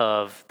act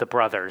of the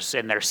brothers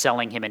and they're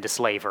selling him into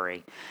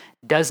slavery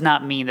does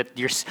not mean that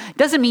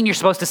doesn't mean you're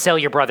supposed to sell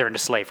your brother into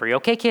slavery.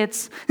 Okay,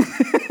 kids?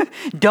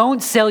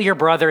 Don't sell your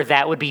brother.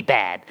 That would be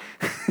bad.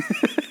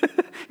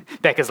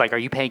 Becca's like, are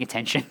you paying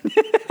attention?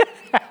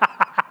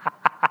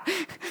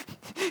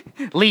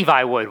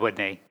 Levi would,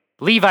 wouldn't he?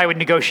 Levi would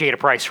negotiate a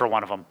price for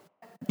one of them.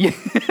 You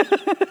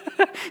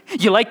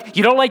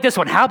don't like this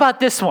one. How about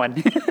this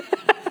one?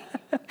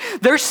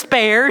 There's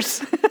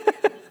spares.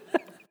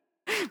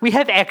 We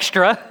have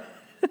extra.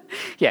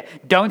 Yeah,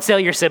 don't sell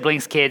your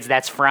siblings' kids.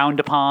 That's frowned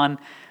upon.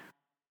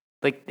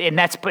 And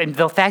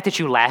the fact that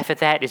you laugh at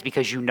that is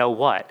because you know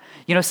what?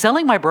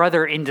 Selling my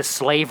brother into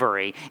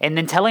slavery and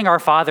then telling our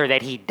father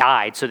that he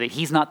died so that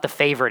he's not the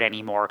favorite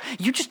anymore.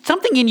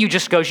 Something in you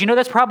just goes,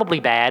 that's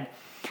probably bad.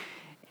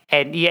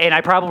 And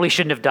I probably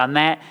shouldn't have done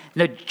that.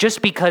 No,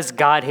 just because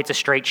God hits a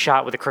straight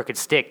shot with a crooked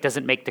stick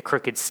doesn't make the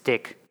crooked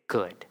stick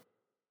good.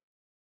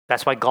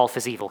 That's why golf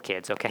is evil,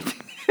 kids, okay?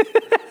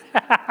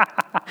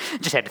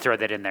 Just had to throw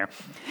that in there.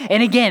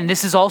 And again,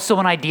 this is also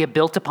an idea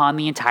built upon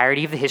the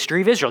entirety of the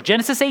history of Israel.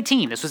 Genesis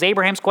 18, this was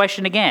Abraham's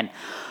question again.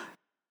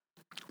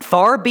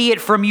 Far be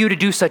it from you to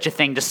do such a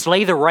thing, to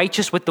slay the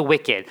righteous with the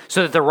wicked,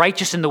 so that the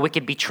righteous and the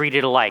wicked be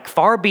treated alike.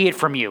 Far be it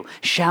from you.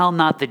 Shall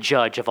not the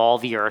judge of all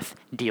the earth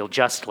deal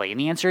justly? And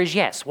the answer is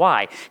yes.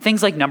 Why?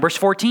 Things like Numbers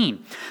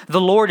 14.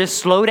 The Lord is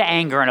slow to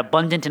anger and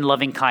abundant in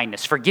loving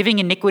kindness, forgiving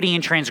iniquity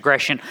and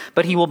transgression,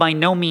 but he will by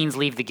no means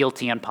leave the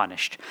guilty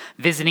unpunished,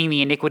 visiting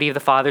the iniquity of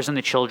the fathers and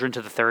the children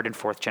to the third and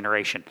fourth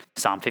generation.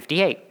 Psalm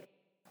 58.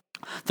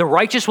 The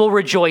righteous will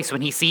rejoice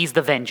when he sees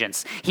the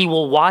vengeance. He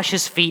will wash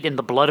his feet in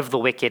the blood of the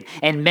wicked,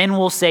 and men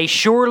will say,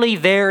 surely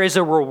there is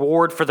a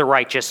reward for the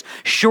righteous.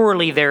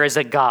 Surely there is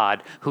a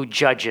God who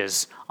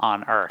judges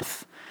on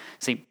earth.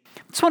 See,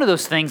 it's one of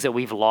those things that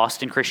we've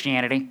lost in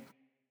Christianity,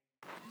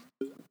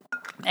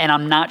 and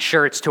I'm not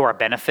sure it's to our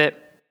benefit.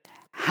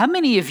 How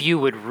many of you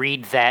would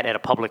read that at a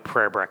public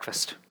prayer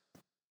breakfast?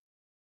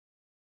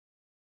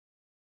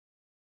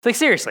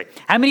 Seriously,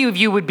 how many of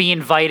you would be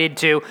invited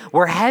to,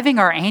 we're having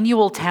our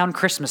annual town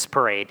Christmas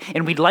parade,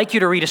 and we'd like you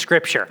to read a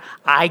scripture.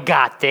 I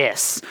got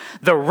this.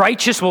 The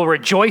righteous will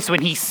rejoice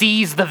when he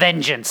sees the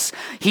vengeance.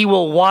 He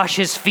will wash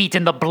his feet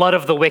in the blood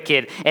of the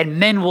wicked, and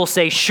men will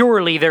say,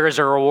 surely there is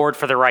a reward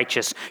for the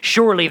righteous.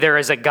 Surely there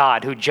is a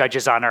God who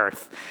judges on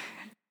earth.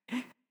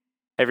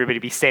 Everybody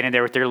be standing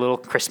there with their little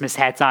Christmas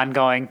hats on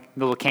going,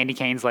 little candy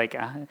canes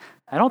I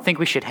don't think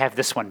we should have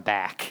this one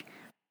back.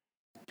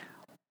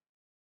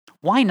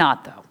 Why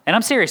not, though? And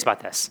I'm serious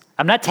about this.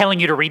 I'm not telling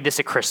you to read this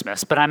at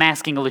Christmas, but I'm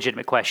asking a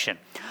legitimate question.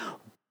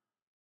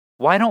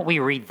 Why don't we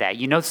read that?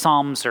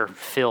 Psalms are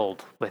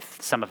filled with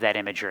some of that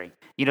imagery.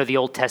 The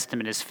Old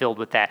Testament is filled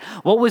with that.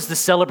 What was the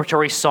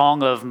celebratory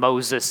song of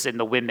Moses and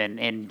the women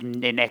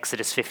in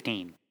Exodus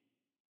 15?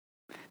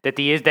 That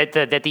the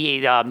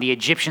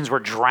Egyptians were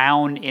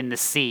drowned in the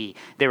sea.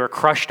 They were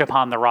crushed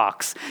upon the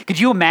rocks. Could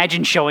you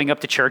imagine showing up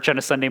to church on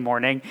a Sunday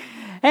morning?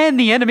 And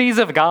the enemies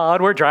of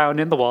God were drowned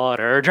in the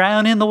water,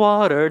 drowned in the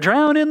water,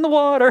 drowned in the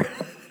water.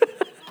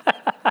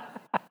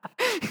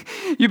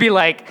 You'd be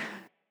like,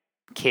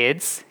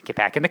 kids, get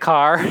back in the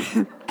car.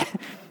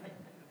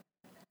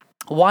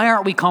 Why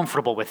aren't we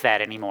comfortable with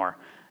that anymore?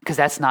 Because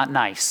that's not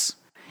nice.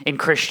 In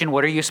Christian,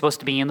 what are you supposed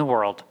to be in the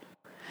world?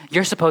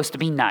 You're supposed to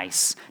be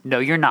nice. No,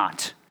 you're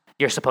not.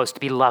 You're supposed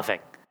to be loving.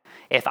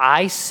 If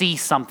I see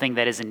something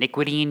that is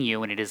iniquity in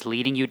you and it is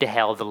leading you to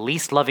hell, the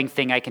least loving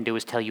thing I can do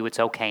is tell you it's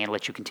okay and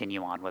let you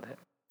continue on with it.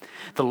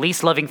 The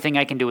least loving thing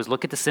I can do is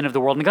look at the sin of the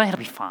world and go, it'll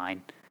be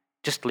fine.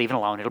 Just leave it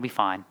alone. It'll be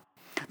fine.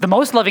 The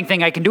most loving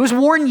thing I can do is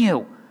warn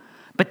you.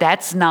 But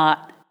that's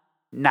not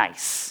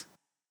nice.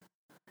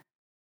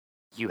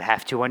 You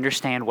have to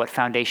understand what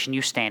foundation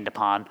you stand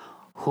upon,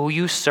 who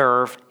you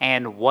serve,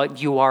 and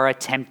what you are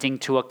attempting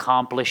to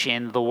accomplish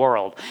in the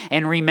world.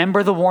 And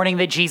remember the warning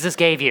that Jesus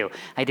gave you.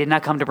 I did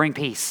not come to bring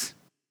peace,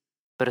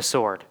 but a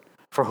sword.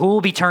 For who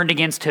will be turned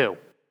against who?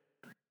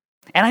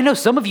 And I know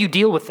some of you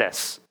deal with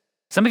this.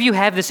 Some of you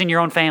have this in your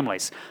own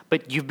families,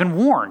 but you've been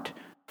warned.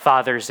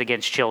 Fathers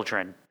against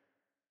children.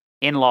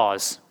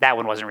 In-laws. That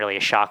one wasn't really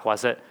a shock,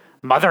 was it?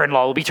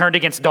 Mother-in-law will be turned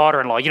against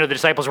daughter-in-law. The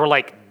disciples were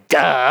like,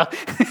 duh.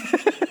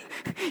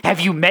 Have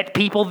you met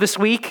people this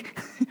week?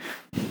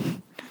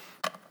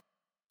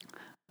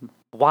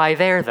 Why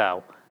there,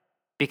 though?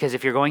 Because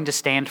if you're going to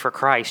stand for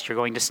Christ, you're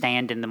going to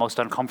stand in the most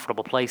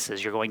uncomfortable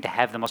places. You're going to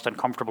have the most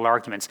uncomfortable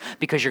arguments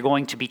because you're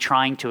going to be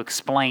trying to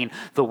explain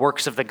the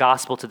works of the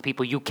gospel to the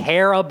people you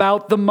care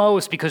about the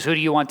most, because who do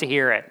you want to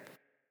hear it?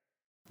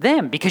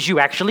 Them, because you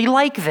actually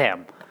like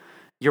them.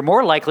 You're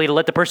more likely to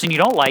let the person you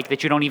don't like,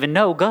 that you don't even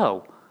know,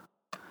 go.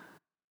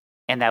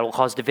 And that will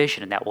cause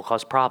division, and that will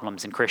cause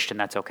problems. In Christian,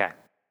 that's okay.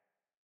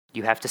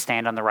 You have to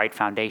stand on the right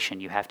foundation.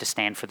 You have to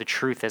stand for the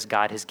truth as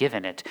God has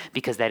given it,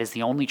 because that is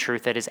the only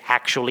truth that is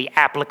actually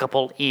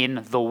applicable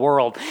in the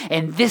world.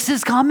 And this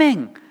is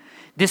coming.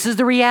 This is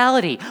the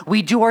reality.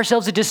 We do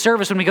ourselves a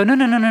disservice when we go, no.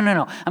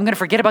 I'm going to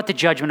forget about the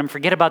judgment. I'm going to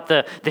forget about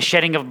the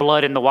shedding of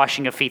blood and the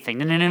washing of feet thing.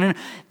 No.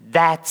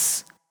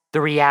 That's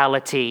the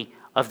reality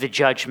of the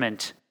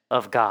judgment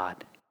of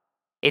God.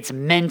 It's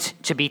meant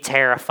to be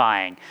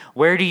terrifying.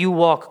 Where do you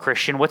walk,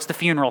 Christian? What's the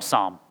funeral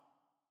psalm?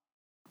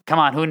 Come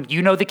on,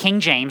 you know the King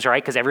James,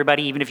 right? Because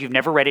everybody, even if you've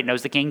never read it,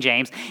 knows the King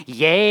James.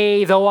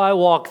 Yea, though I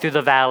walk through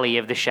the valley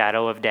of the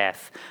shadow of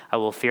death, I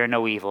will fear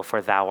no evil,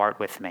 for thou art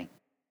with me.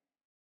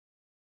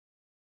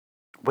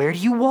 Where do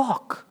you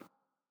walk?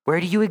 Where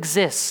do you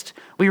exist?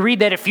 We read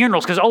that at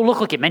funerals because, oh,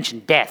 look, it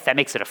mentioned death. That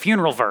makes it a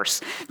funeral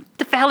verse.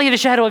 The valley of the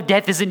shadow of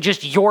death isn't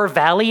just your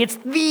valley. It's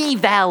the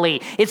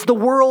valley. It's the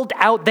world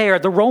out there,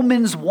 the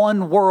Romans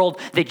 1 world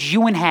that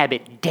you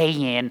inhabit day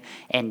in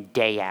and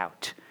day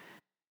out.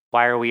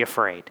 Why are we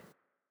afraid?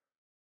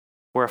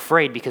 We're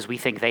afraid because we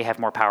think they have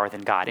more power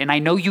than God. And I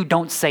know you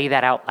don't say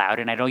that out loud,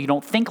 and I know you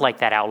don't think like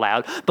that out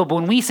loud, but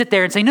when we sit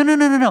there and say, no,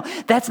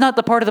 that's not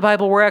the part of the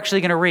Bible we're actually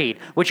going to read,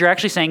 what you're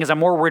actually saying is I'm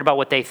more worried about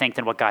what they think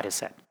than what God has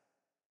said.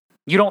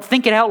 You don't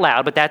think it out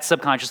loud, but that's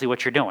subconsciously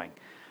what you're doing.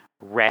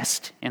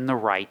 Rest in the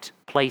right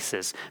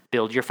places.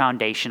 Build your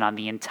foundation on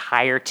the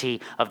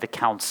entirety of the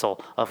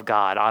counsel of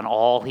God, on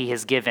all he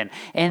has given,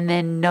 and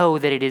then know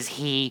that it is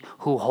he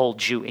who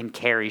holds you and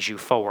carries you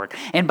forward.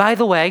 And by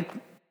the way,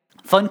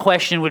 fun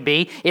question would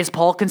be, is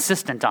Paul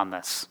consistent on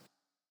this?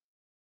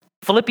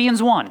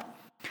 Philippians 1.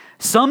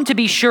 Some, to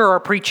be sure, are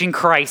preaching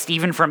Christ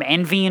even from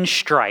envy and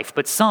strife,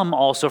 but some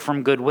also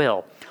from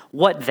goodwill.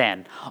 What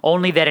then?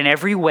 Only that in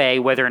every way,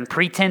 whether in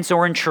pretense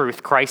or in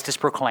truth, Christ is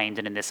proclaimed,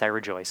 and in this I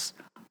rejoice.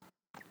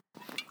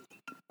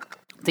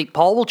 See,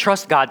 Paul will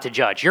trust God to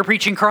judge. You're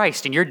preaching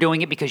Christ, and you're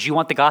doing it because you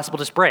want the gospel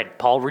to spread.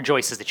 Paul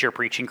rejoices that you're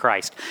preaching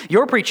Christ.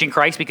 You're preaching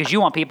Christ because you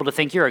want people to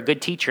think you're a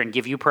good teacher and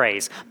give you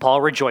praise.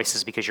 Paul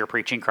rejoices because you're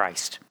preaching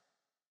Christ.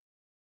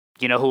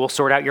 You know who will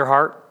sort out your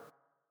heart?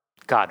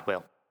 God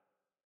will.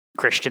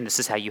 Christian, this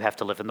is how you have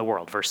to live in the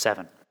world. Verse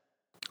 7.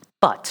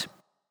 But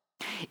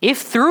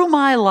if through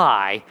my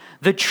lie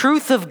the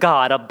truth of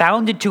God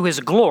abounded to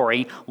his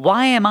glory,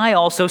 why am I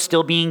also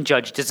still being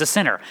judged as a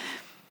sinner?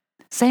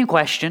 Same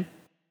question.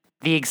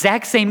 The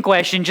exact same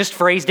question, just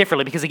phrased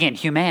differently, because again,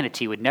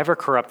 humanity would never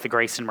corrupt the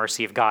grace and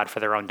mercy of God for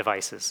their own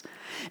devices.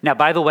 Now,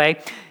 by the way,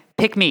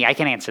 pick me, I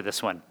can answer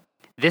this one.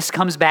 This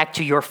comes back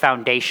to your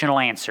foundational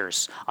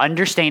answers,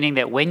 understanding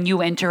that when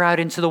you enter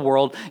out into the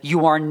world,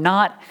 you are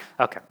not,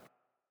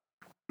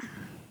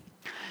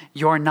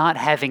 you're not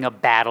having a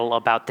battle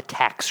about the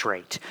tax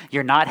rate.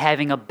 You're not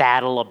having a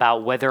battle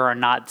about whether or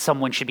not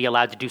someone should be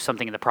allowed to do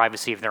something in the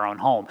privacy of their own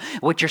home.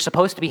 What you're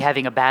supposed to be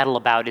having a battle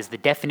about is the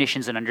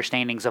definitions and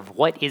understandings of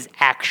what is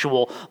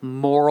actual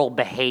moral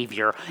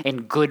behavior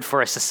and good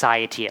for a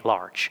society at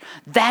large.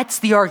 That's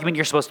the argument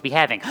you're supposed to be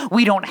having.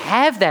 We don't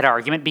have that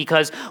argument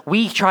because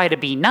we try to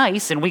be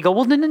nice and we go,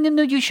 well,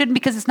 no, you shouldn't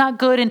because it's not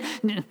good and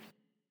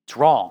it's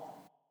wrong.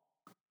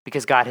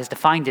 Because God has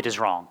defined it as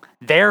wrong.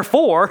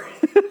 Therefore,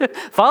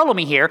 follow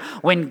me here,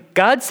 when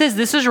God says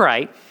this is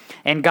right,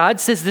 and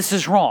God says this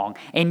is wrong,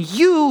 and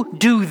you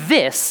do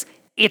this,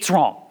 it's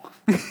wrong.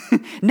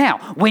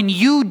 Now, when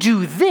you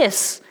do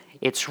this,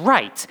 it's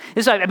right.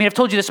 I've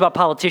told you this about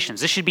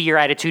politicians. This should be your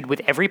attitude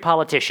with every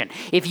politician.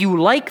 If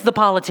you like the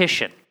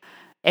politician,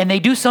 and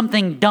they do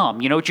something dumb,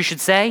 you know what you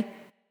should say?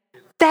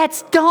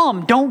 That's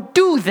dumb, don't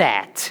do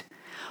that.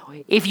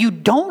 If you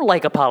don't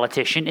like a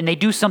politician and they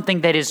do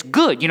something that is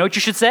good, you know what you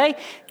should say?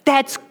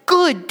 That's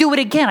good, do it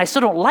again. I still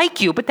don't like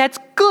you, but that's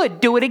good,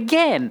 do it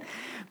again.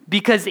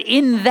 Because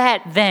in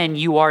that, then,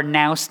 you are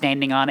now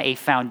standing on a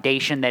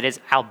foundation that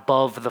is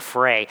above the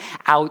fray,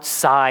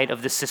 outside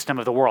of the system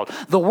of the world.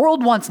 The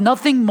world wants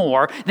nothing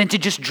more than to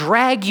just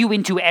drag you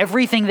into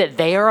everything that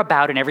they are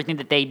about and everything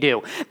that they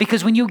do.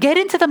 Because when you get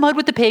into the mud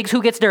with the pigs,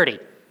 who gets dirty?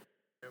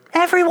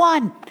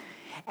 Everyone.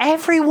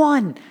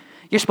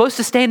 You're supposed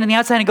to stand on the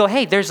outside and go,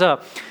 hey, there's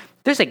a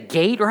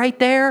gate right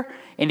there,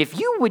 and if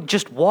you would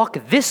just walk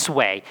this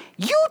way,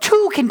 you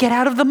too can get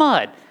out of the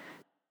mud.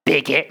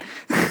 Bigot.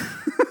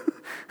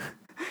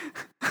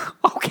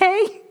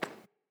 Okay.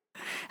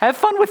 Have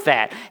fun with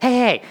that.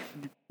 Hey,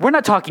 we're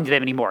not talking to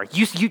them anymore.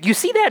 You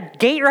see that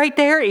gate right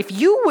there? If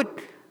you would...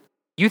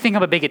 You think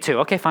I'm a bigot too.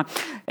 Okay, fine.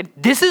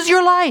 This is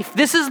your life.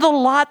 This is the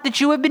lot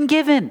that you have been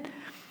given.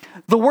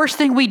 The worst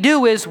thing we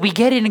do is we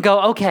get in and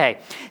go, okay,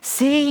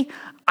 see...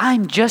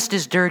 I'm just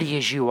as dirty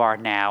as you are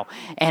now,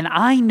 and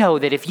I know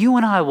that if you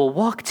and I will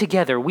walk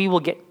together, we will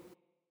get...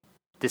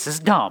 This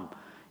is dumb.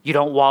 You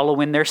don't wallow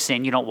in their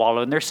sin. You don't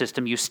wallow in their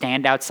system. You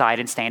stand outside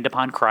and stand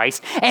upon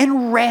Christ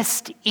and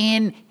rest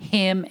in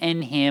him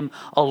and him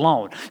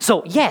alone.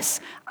 So yes,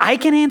 I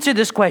can answer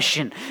this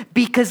question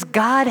because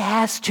God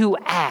has to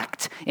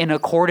act in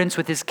accordance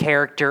with his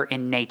character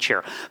and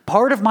nature.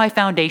 Part of my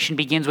foundation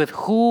begins with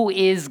who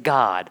is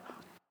God?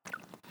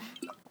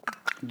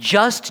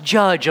 Just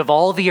judge of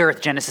all the earth,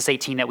 Genesis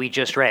 18 that we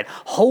just read.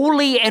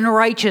 Holy and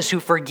righteous who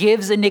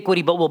forgives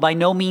iniquity but will by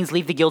no means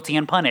leave the guilty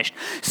unpunished.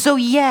 So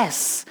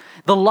yes,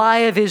 the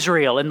lie of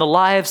Israel and the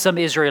lie of some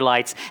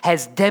Israelites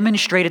has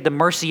demonstrated the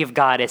mercy of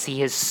God as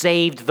he has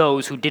saved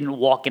those who didn't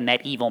walk in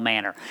that evil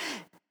manner.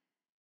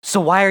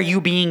 So why are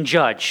you being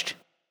judged?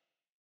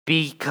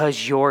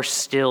 Because you're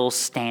still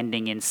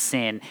standing in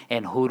sin.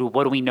 And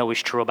what do we know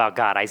is true about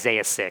God?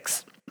 Isaiah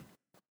 6.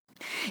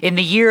 In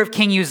the year of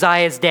King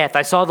Uzziah's death,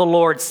 I saw the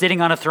Lord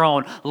sitting on a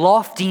throne,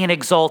 lofty and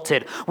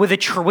exalted, with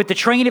the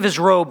train of his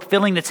robe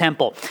filling the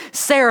temple.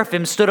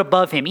 Seraphim stood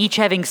above him, each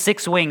having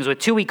 6 wings. With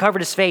 2 he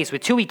covered his face,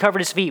 with 2 he covered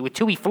his feet, with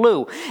 2 he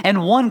flew.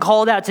 And one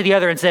called out to the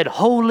other and said,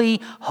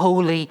 Holy,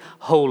 holy,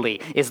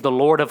 holy is the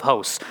Lord of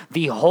hosts.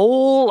 The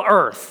whole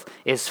earth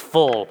is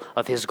full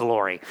of his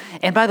glory.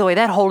 And by the way,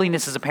 that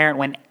holiness is apparent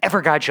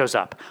whenever God shows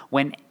up.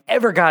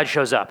 Whenever God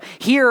shows up.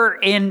 Here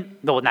in,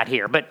 no, not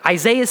here, but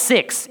Isaiah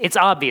 6, it's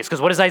obvious.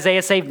 Because what does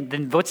Isaiah say?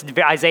 What's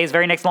Isaiah's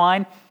very next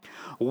line?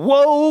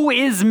 Woe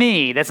is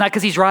me. That's not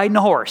because he's riding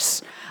a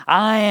horse.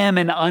 I am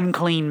an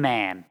unclean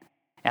man,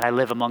 and I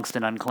live amongst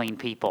an unclean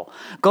people.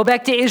 Go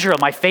back to Israel.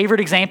 My favorite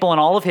example in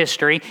all of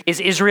history is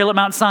Israel at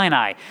Mount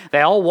Sinai.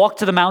 They all walk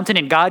to the mountain,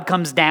 and God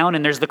comes down,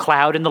 and there's the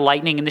cloud and the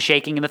lightning and the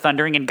shaking and the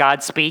thundering, and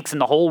God speaks, and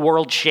the whole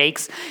world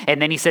shakes.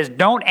 And then he says,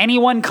 don't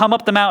anyone come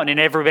up the mountain. And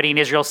everybody in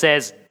Israel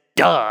says,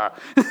 duh.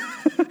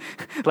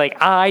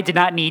 Like, I did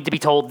not need to be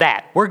told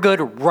that. We're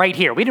good right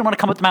here. We didn't want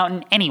to come up the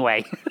mountain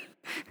anyway.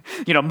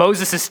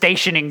 Moses is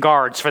stationing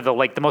guards for the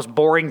most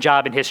boring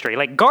job in history.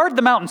 Like, guard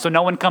the mountain so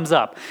no one comes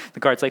up. The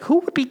guard's like, who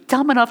would be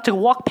dumb enough to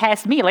walk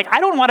past me? Like, I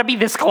don't want to be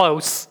this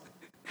close.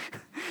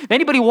 If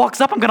anybody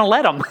walks up, I'm going to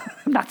let them.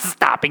 I'm not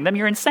stopping them.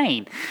 You're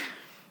insane.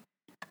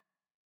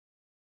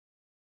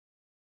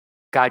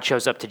 God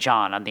shows up to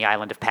John on the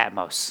island of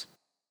Patmos.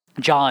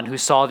 John, who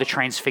saw the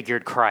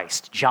transfigured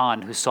Christ,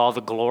 John, who saw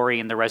the glory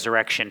and the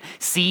resurrection,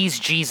 sees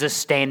Jesus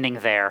standing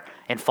there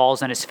and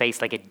falls on his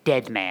face like a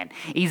dead man.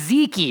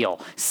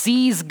 Ezekiel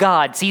sees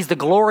God, sees the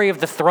glory of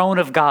the throne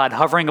of God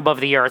hovering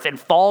above the earth and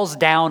falls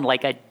down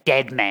like a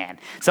dead man.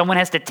 Someone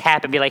has to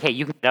tap and be like, hey,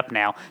 you can get up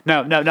now.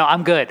 No,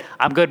 I'm good.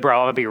 I'm good, bro.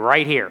 I'm going to be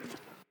right here.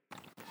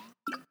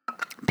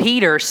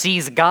 Peter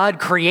sees God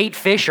create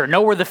fish or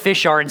know where the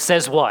fish are and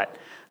says what?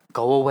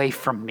 Go away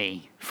from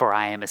me, for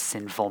I am a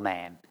sinful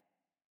man.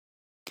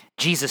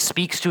 Jesus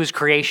speaks to his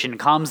creation,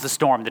 calms the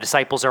storm. The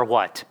disciples are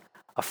what?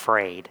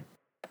 Afraid.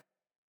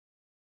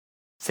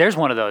 So there's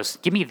one of those.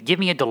 Give me a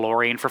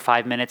DeLorean for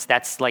 5 minutes.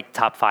 That's like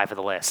top 5 of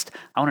the list.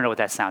 I want to know what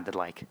that sounded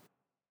like.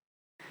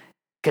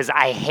 Because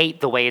I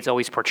hate the way it's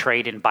always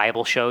portrayed in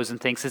Bible shows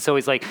and things. It's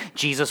always like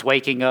Jesus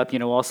waking up,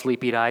 all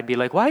sleepy-eyed, be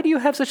like, why do you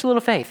have such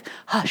little faith?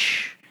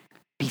 Hush,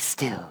 be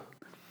still.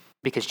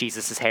 Because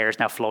Jesus' hair is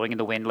now flowing in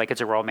the wind like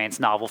it's a romance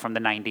novel from the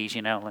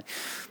 90s, like,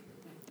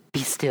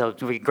 be still.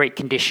 Great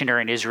conditioner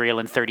in Israel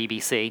in 30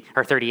 BC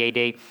or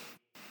 30 AD.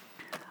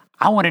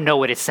 I want to know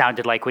what it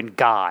sounded like when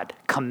God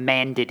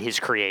commanded his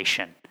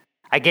creation.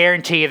 I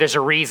guarantee you there's a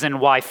reason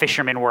why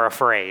fishermen were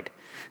afraid.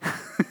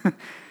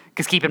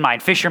 Because keep in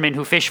mind, fishermen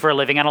who fish for a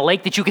living on a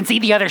lake that you can see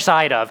the other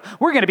side of,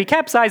 we're going to be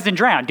capsized and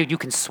drowned. Dude, you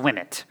can swim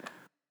it.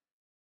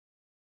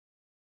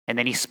 And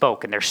then he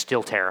spoke and they're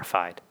still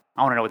terrified.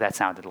 I want to know what that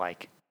sounded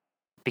like.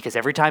 Because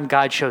every time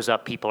God shows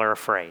up, people are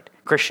afraid.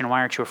 Christian, why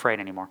aren't you afraid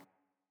anymore?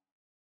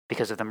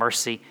 Because of the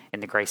mercy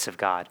and the grace of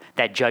God.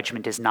 That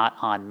judgment is not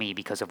on me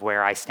because of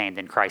where I stand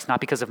in Christ.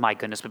 Not because of my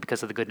goodness, but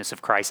because of the goodness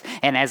of Christ.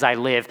 And as I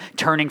live,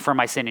 turning from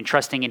my sin and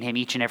trusting in him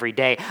each and every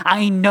day,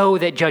 I know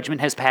that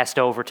judgment has passed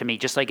over to me,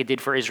 just like it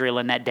did for Israel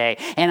in that day.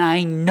 And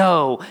I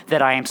know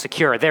that I am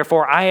secure.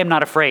 Therefore, I am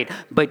not afraid.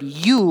 But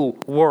you,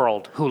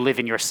 world, who live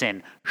in your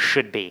sin,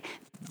 should be.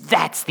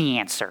 That's the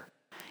answer.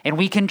 And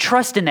we can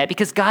trust in that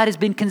because God has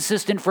been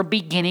consistent from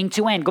beginning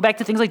to end. Go back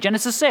to things like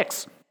Genesis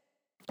 6.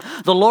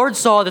 The Lord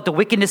saw that the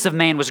wickedness of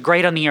man was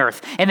great on the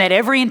earth, and that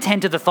every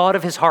intent of the thought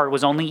of his heart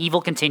was only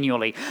evil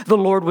continually. The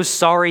Lord was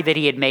sorry that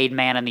he had made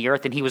man on the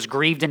earth, and he was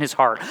grieved in his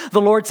heart. The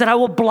Lord said, I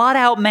will blot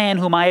out man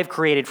whom I have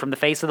created from the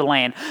face of the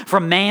land,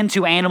 from man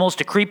to animals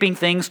to creeping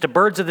things to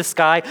birds of the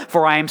sky,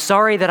 for I am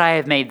sorry that I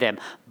have made them.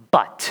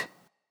 But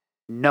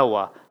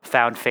Noah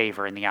found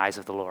favor in the eyes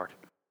of the Lord.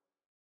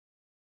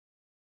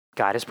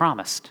 God has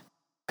promised.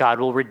 God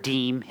will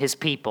redeem his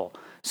people.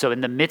 So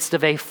in the midst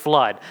of a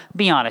flood,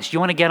 be honest, you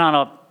want to get on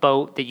a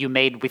boat that you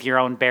made with your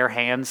own bare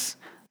hands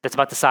that's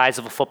about the size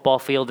of a football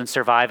field and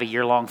survive a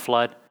year-long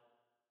flood?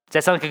 Does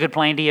that sound like a good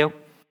plan to you?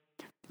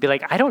 Be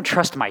like, I don't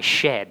trust my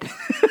shed.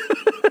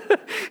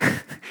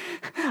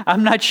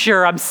 I'm not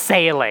sure I'm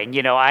sailing.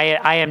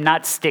 I am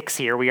not Styx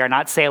here. We are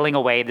not sailing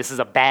away. This is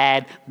a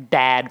bad,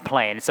 bad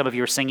plan. And some of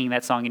you are singing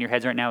that song in your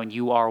heads right now, and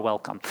you are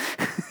welcome.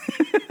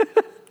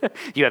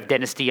 You have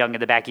Dennis DeYoung in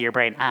the back of your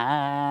brain.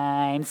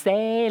 I'm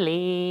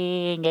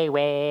sailing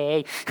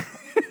away.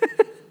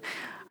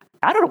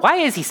 I don't know.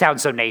 Why does he sound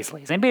so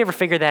nasally? Has anybody ever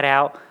figured that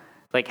out?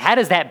 Like, how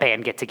does that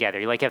band get together?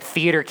 You have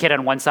theater kid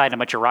on one side and a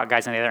bunch of rock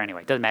guys on the other.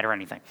 Anyway, doesn't matter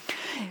anything.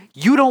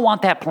 You don't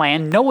want that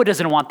plan. Noah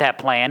doesn't want that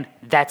plan.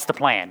 That's the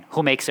plan.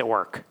 Who makes it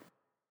work?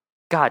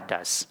 God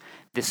does.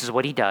 This is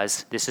what he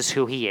does. This is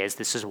who he is.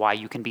 This is why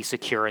you can be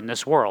secure in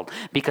this world.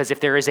 Because if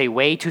there is a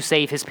way to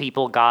save his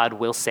people, God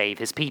will save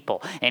his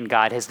people. And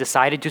God has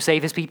decided to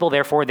save his people,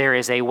 therefore there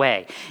is a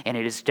way. And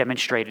it is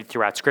demonstrated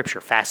throughout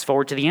Scripture. Fast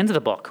forward to the end of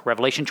the book,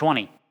 Revelation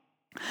 20.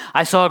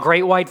 I saw a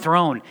great white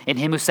throne, and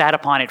him who sat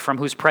upon it, from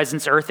whose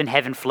presence earth and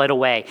heaven fled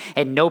away,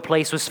 and no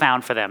place was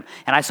found for them.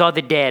 And I saw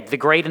the dead, the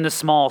great and the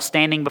small,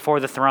 standing before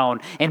the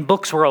throne, and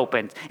books were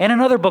opened. And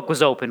another book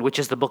was opened, which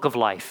is the book of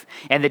life.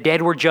 And the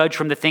dead were judged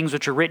from the things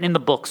which are written in the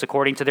books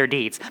according to their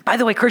deeds. By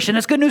the way, Christian,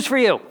 that's good news for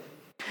you.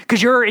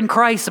 Because you're in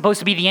Christ, supposed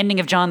to be the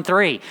ending of John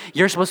 3.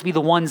 You're supposed to be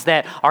the ones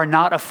that are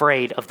not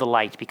afraid of the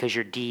light because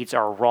your deeds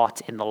are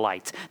wrought in the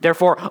light.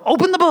 Therefore,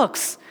 open the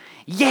books.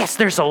 Yes,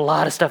 there's a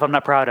lot of stuff I'm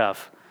not proud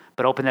of.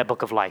 But open that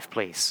book of life,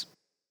 please.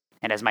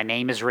 And as my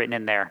name is written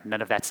in there,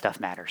 none of that stuff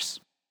matters.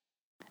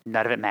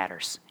 None of it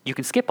matters. You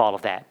can skip all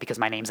of that because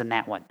my name's in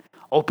that one.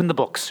 Open the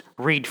books,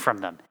 read from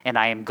them, and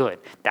I am good.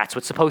 That's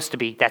what's supposed to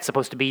be. That's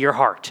supposed to be your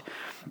heart.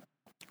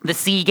 The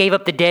sea gave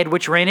up the dead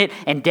which were in it,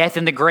 and death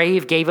and the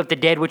grave gave up the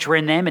dead which were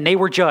in them, and they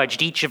were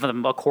judged, each of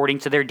them according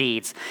to their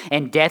deeds.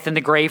 And death and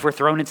the grave were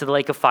thrown into the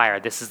lake of fire.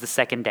 This is the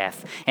second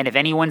death. And if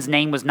anyone's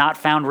name was not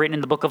found written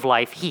in the book of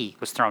life, he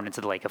was thrown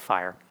into the lake of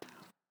fire.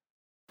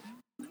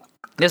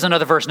 There's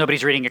another verse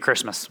nobody's reading at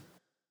Christmas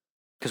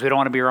because we don't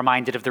want to be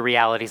reminded of the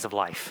realities of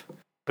life.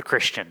 But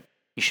Christian,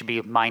 you should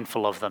be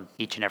mindful of them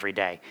each and every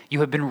day.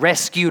 You have been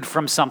rescued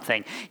from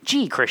something.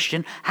 Gee,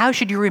 Christian, how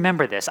should you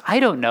remember this?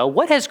 I don't know.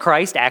 What has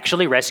Christ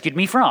actually rescued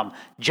me from?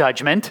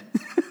 Judgment.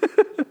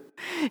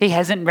 He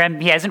hasn't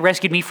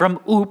rescued me from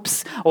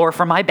oops or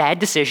from my bad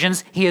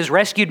decisions. He has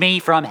rescued me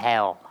from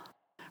hell,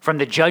 from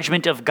the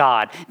judgment of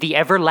God, the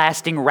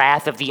everlasting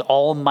wrath of the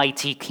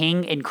almighty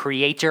King and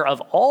creator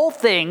of all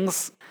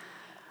things.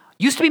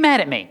 Used to be mad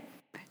at me,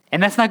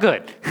 and that's not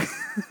good.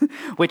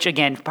 Which,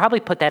 again, probably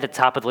put that at the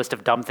top of the list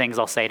of dumb things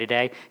I'll say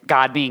today.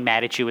 God being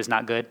mad at you is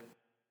not good.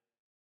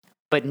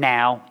 But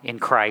now, in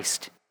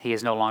Christ, he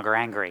is no longer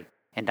angry,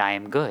 and I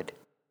am good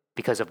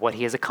because of what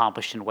he has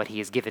accomplished and what he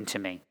has given to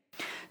me.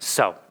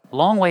 So,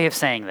 long way of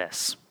saying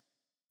this.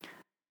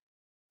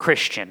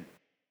 Christian,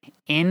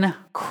 in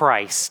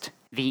Christ,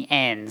 the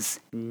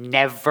ends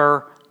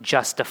never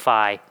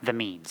justify the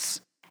means.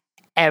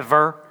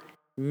 Ever,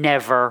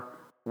 never,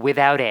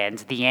 without end.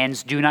 The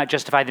ends do not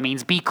justify the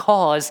means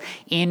because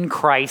in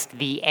Christ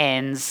the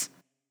ends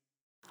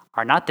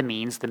are not the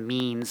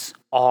means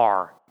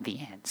are the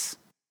ends.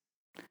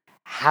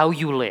 How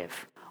you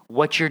live,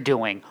 what you're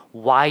doing,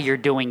 why you're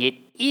doing it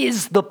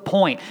is the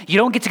point. You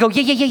don't get to go,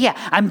 yeah,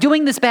 I'm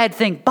doing this bad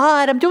thing,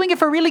 but I'm doing it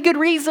for a really good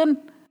reason.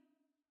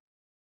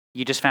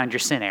 You just found your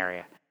sin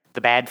area,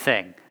 the bad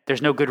thing.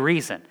 There's no good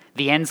reason.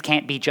 The ends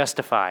can't be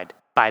justified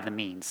by the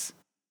means.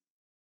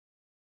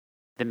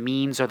 The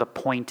means are the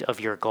point of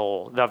your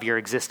goal, of your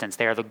existence.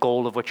 They are the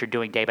goal of what you're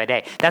doing day by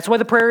day. That's why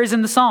the prayer is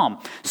in the psalm.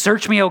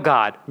 Search me, O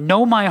God,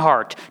 know my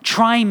heart,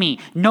 try me,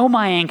 know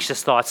my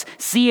anxious thoughts,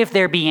 see if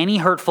there be any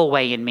hurtful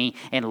way in me,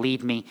 and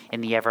lead me in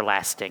the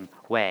everlasting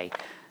way.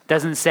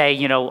 Doesn't say,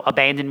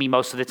 abandon me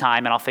most of the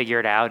time and I'll figure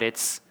it out.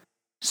 It's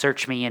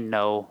search me and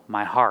know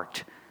my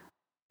heart.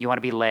 You want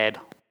to be led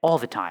all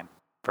the time.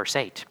 Verse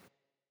 8.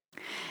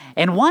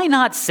 And why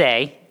not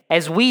say,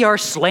 as we are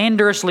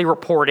slanderously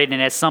reported,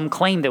 and as some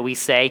claim that we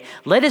say,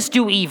 let us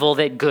do evil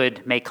that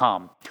good may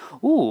come.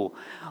 Ooh,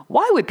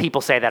 why would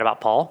people say that about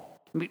Paul?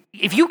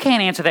 If you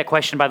can't answer that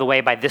question, by the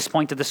way, by this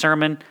point of the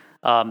sermon,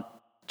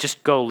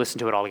 just go listen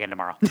to it all again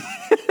tomorrow.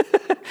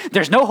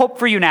 There's no hope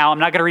for you now. I'm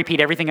not going to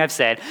repeat everything I've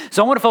said.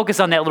 So I want to focus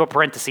on that little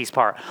parentheses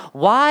part.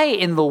 Why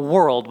in the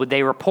world would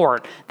they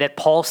report that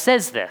Paul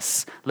says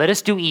this? Let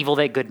us do evil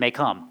that good may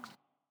come.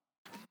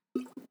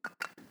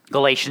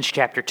 Galatians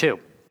chapter 2.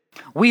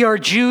 We are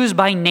Jews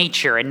by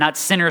nature and not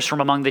sinners from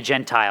among the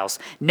Gentiles.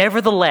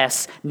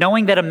 Nevertheless,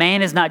 knowing that a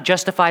man is not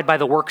justified by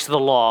the works of the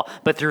law,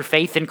 but through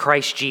faith in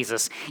Christ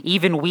Jesus,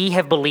 even we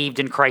have believed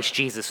in Christ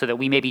Jesus, so that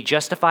we may be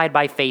justified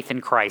by faith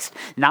in Christ,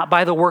 not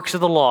by the works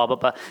of the law,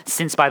 but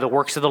since by the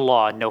works of the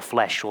law no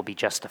flesh will be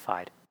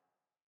justified.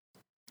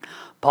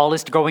 Paul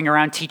is going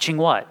around teaching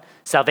what?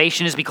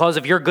 Salvation is because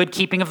of your good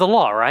keeping of the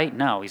law, right?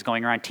 No, he's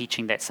going around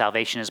teaching that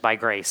salvation is by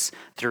grace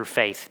through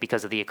faith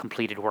because of the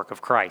completed work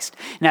of Christ.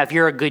 Now, if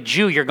you're a good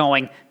Jew, you're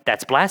going,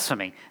 that's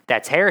blasphemy.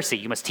 That's heresy.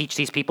 You must teach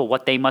these people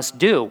what they must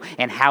do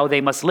and how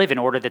they must live in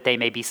order that they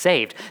may be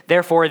saved.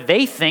 Therefore,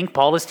 they think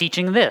Paul is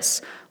teaching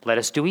this. Let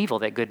us do evil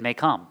that good may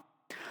come.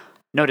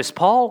 Notice,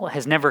 Paul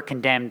has never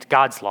condemned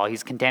God's law.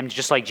 He's condemned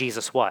just like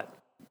Jesus what?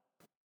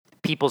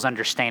 People's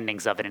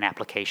understandings of it and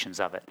applications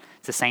of it.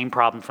 It's the same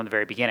problem from the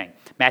very beginning.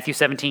 Matthew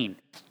 17.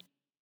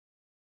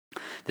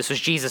 This was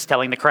Jesus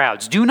telling the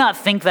crowds, do not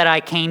think that I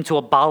came to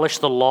abolish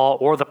the law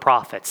or the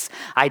prophets.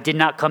 I did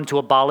not come to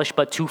abolish,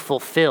 but to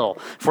fulfill.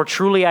 For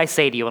truly I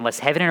say to you, unless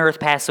heaven and earth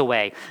pass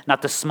away,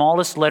 not the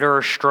smallest letter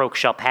or stroke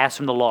shall pass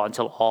from the law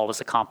until all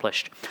is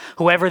accomplished.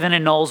 Whoever then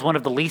annuls one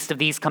of the least of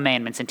these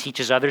commandments and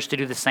teaches others to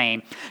do the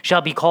same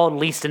shall be called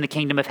least in the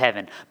kingdom of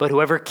heaven. But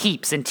whoever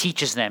keeps and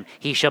teaches them,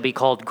 he shall be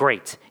called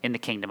great in the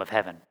kingdom of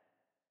heaven.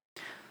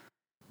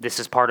 This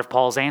is part of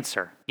Paul's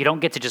answer. You don't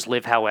get to just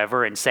live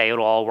however and say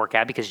it'll all work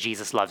out because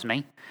Jesus loves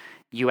me.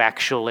 You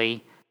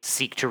actually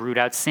seek to root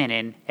out sin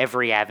in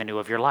every avenue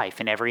of your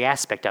life, in every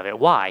aspect of it.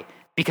 Why?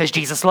 Because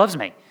Jesus loves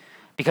me.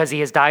 because he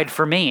has died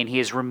for me and he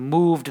has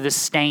removed the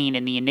stain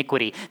and the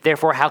iniquity.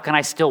 Therefore, how can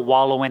I still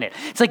wallow in it?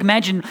 It's like,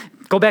 imagine,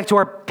 go back to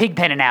our pig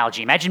pen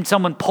analogy. Imagine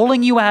someone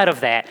pulling you out of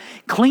that,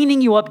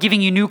 cleaning you up,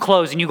 giving you new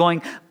clothes, and you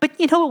going, but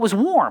it was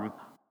warm.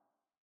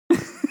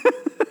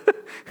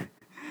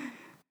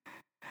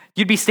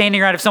 You'd be standing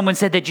around if someone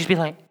said that, you'd just be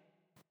like,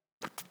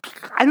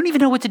 I don't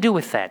even know what to do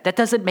with that. That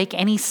doesn't make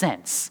any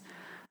sense.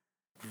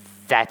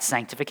 That's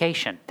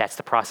sanctification. That's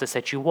the process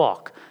that you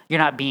walk. You're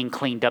not being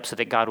cleaned up so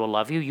that God will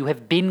love you. You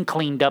have been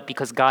cleaned up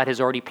because God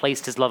has already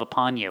placed his love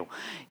upon you.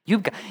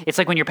 It's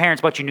like when your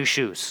parents bought you new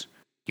shoes.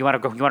 You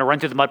want to run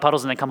through the mud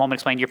puddles and then come home and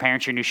explain to your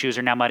parents your new shoes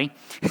are now muddy?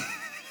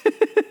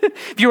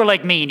 If you were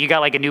like me and you got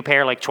like a new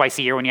pair like twice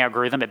a year when you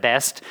outgrew them at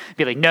best,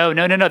 be like, no,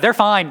 they're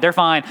fine.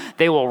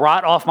 They will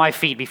rot off my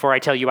feet before I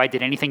tell you I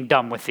did anything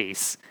dumb with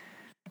these.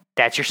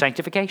 That's your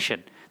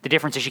sanctification. The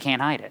difference is you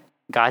can't hide it.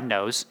 God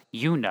knows,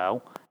 you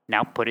know.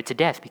 Now put it to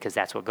death because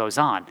that's what goes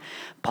on.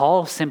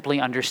 Paul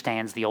simply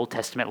understands the Old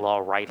Testament law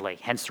rightly.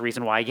 Hence the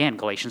reason why, again,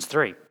 Galatians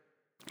 3.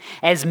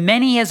 As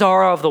many as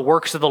are of the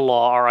works of the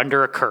law are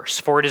under a curse,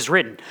 for it is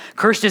written,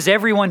 cursed is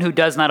everyone who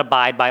does not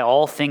abide by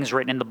all things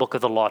written in the book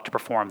of the law to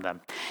perform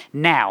them.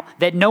 Now,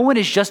 that no one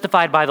is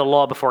justified by the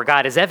law before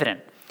God is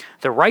evident.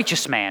 The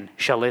righteous man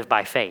shall live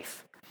by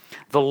faith.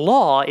 The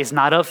law is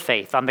not of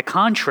faith. On the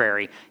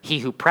contrary, he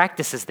who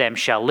practices them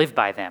shall live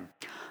by them.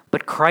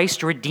 But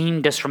Christ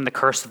redeemed us from the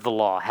curse of the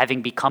law,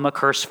 having become a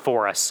curse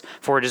for us.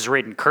 For it is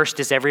written,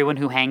 cursed is everyone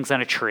who hangs on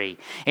a tree,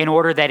 in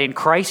order that in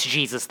Christ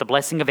Jesus the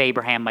blessing of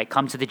Abraham might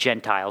come to the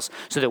Gentiles,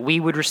 so that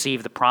we would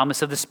receive the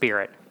promise of the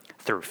Spirit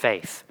through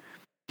faith.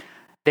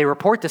 They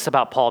report this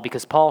about Paul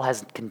because Paul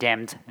has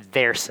condemned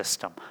their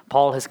system.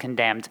 Paul has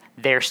condemned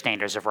their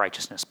standards of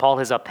righteousness. Paul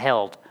has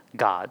upheld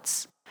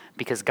God's,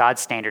 because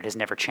God's standard has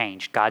never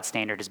changed. God's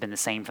standard has been the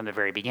same from the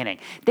very beginning.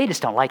 They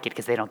just don't like it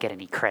because they don't get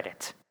any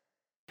credit.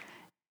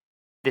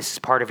 This is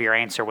part of your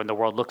answer when the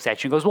world looks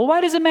at you and goes, well,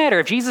 why does it matter?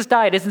 If Jesus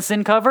died, isn't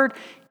sin covered?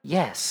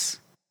 Yes,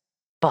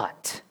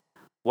 but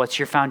what's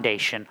your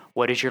foundation?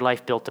 What is your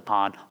life built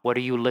upon? What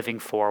are you living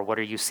for? What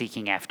are you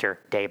seeking after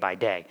day by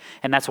day?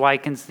 And that's why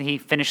he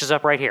finishes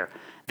up right here.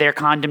 Their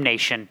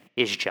condemnation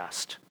is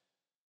just.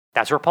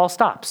 That's where Paul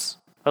stops,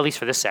 at least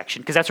for this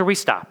section, because that's where we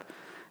stop.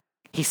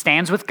 He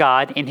stands with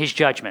God in his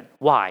judgment.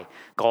 Why?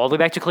 Go all the way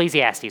back to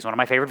Ecclesiastes, one of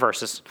my favorite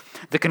verses.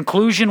 The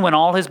conclusion when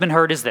all has been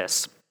heard is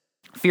this: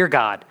 fear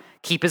God,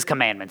 keep his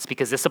commandments,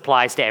 because this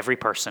applies to every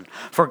person.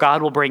 For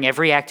God will bring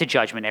every act to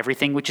judgment,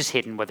 everything which is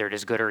hidden, whether it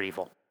is good or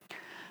evil.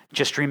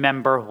 Just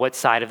remember what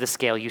side of the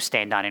scale you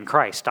stand on in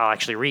Christ. I'll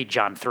actually read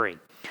John 3.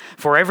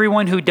 For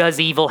everyone who does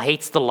evil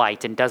hates the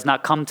light and does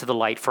not come to the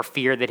light for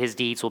fear that his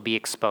deeds will be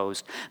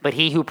exposed. But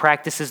he who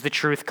practices the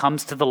truth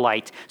comes to the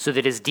light so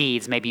that his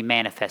deeds may be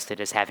manifested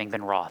as having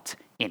been wrought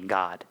in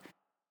God.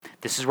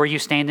 This is where you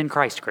stand in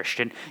Christ,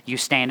 Christian. You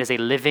stand as a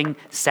living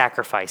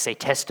sacrifice, a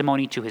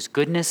testimony to his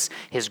goodness,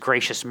 his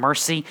gracious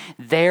mercy.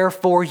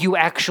 Therefore, you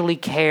actually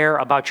care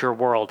about your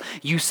world.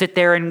 You sit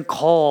there and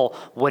call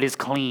what is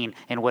clean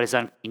and what is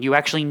unclean. You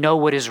actually know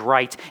what is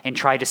right and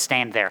try to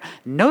stand there.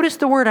 Notice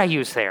the word I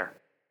use there.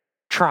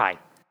 Try.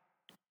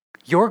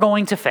 You're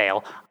going to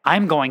fail.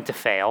 I'm going to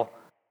fail.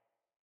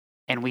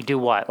 And we do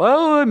what?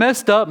 Well, I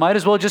messed up. Might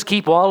as well just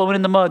keep wallowing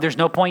in the mud. There's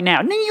no point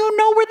now. No, you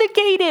know where the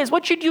gate is.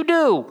 What should you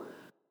do?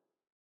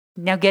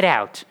 Now get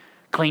out,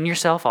 clean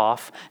yourself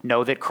off,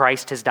 know that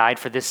Christ has died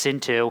for this sin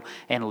too,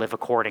 and live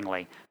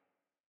accordingly.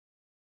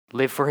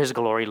 Live for his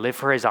glory, live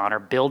for his honor,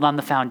 build on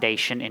the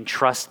foundation, and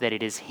trust that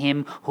it is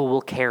him who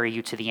will carry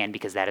you to the end,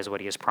 because that is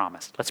what he has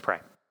promised. Let's pray.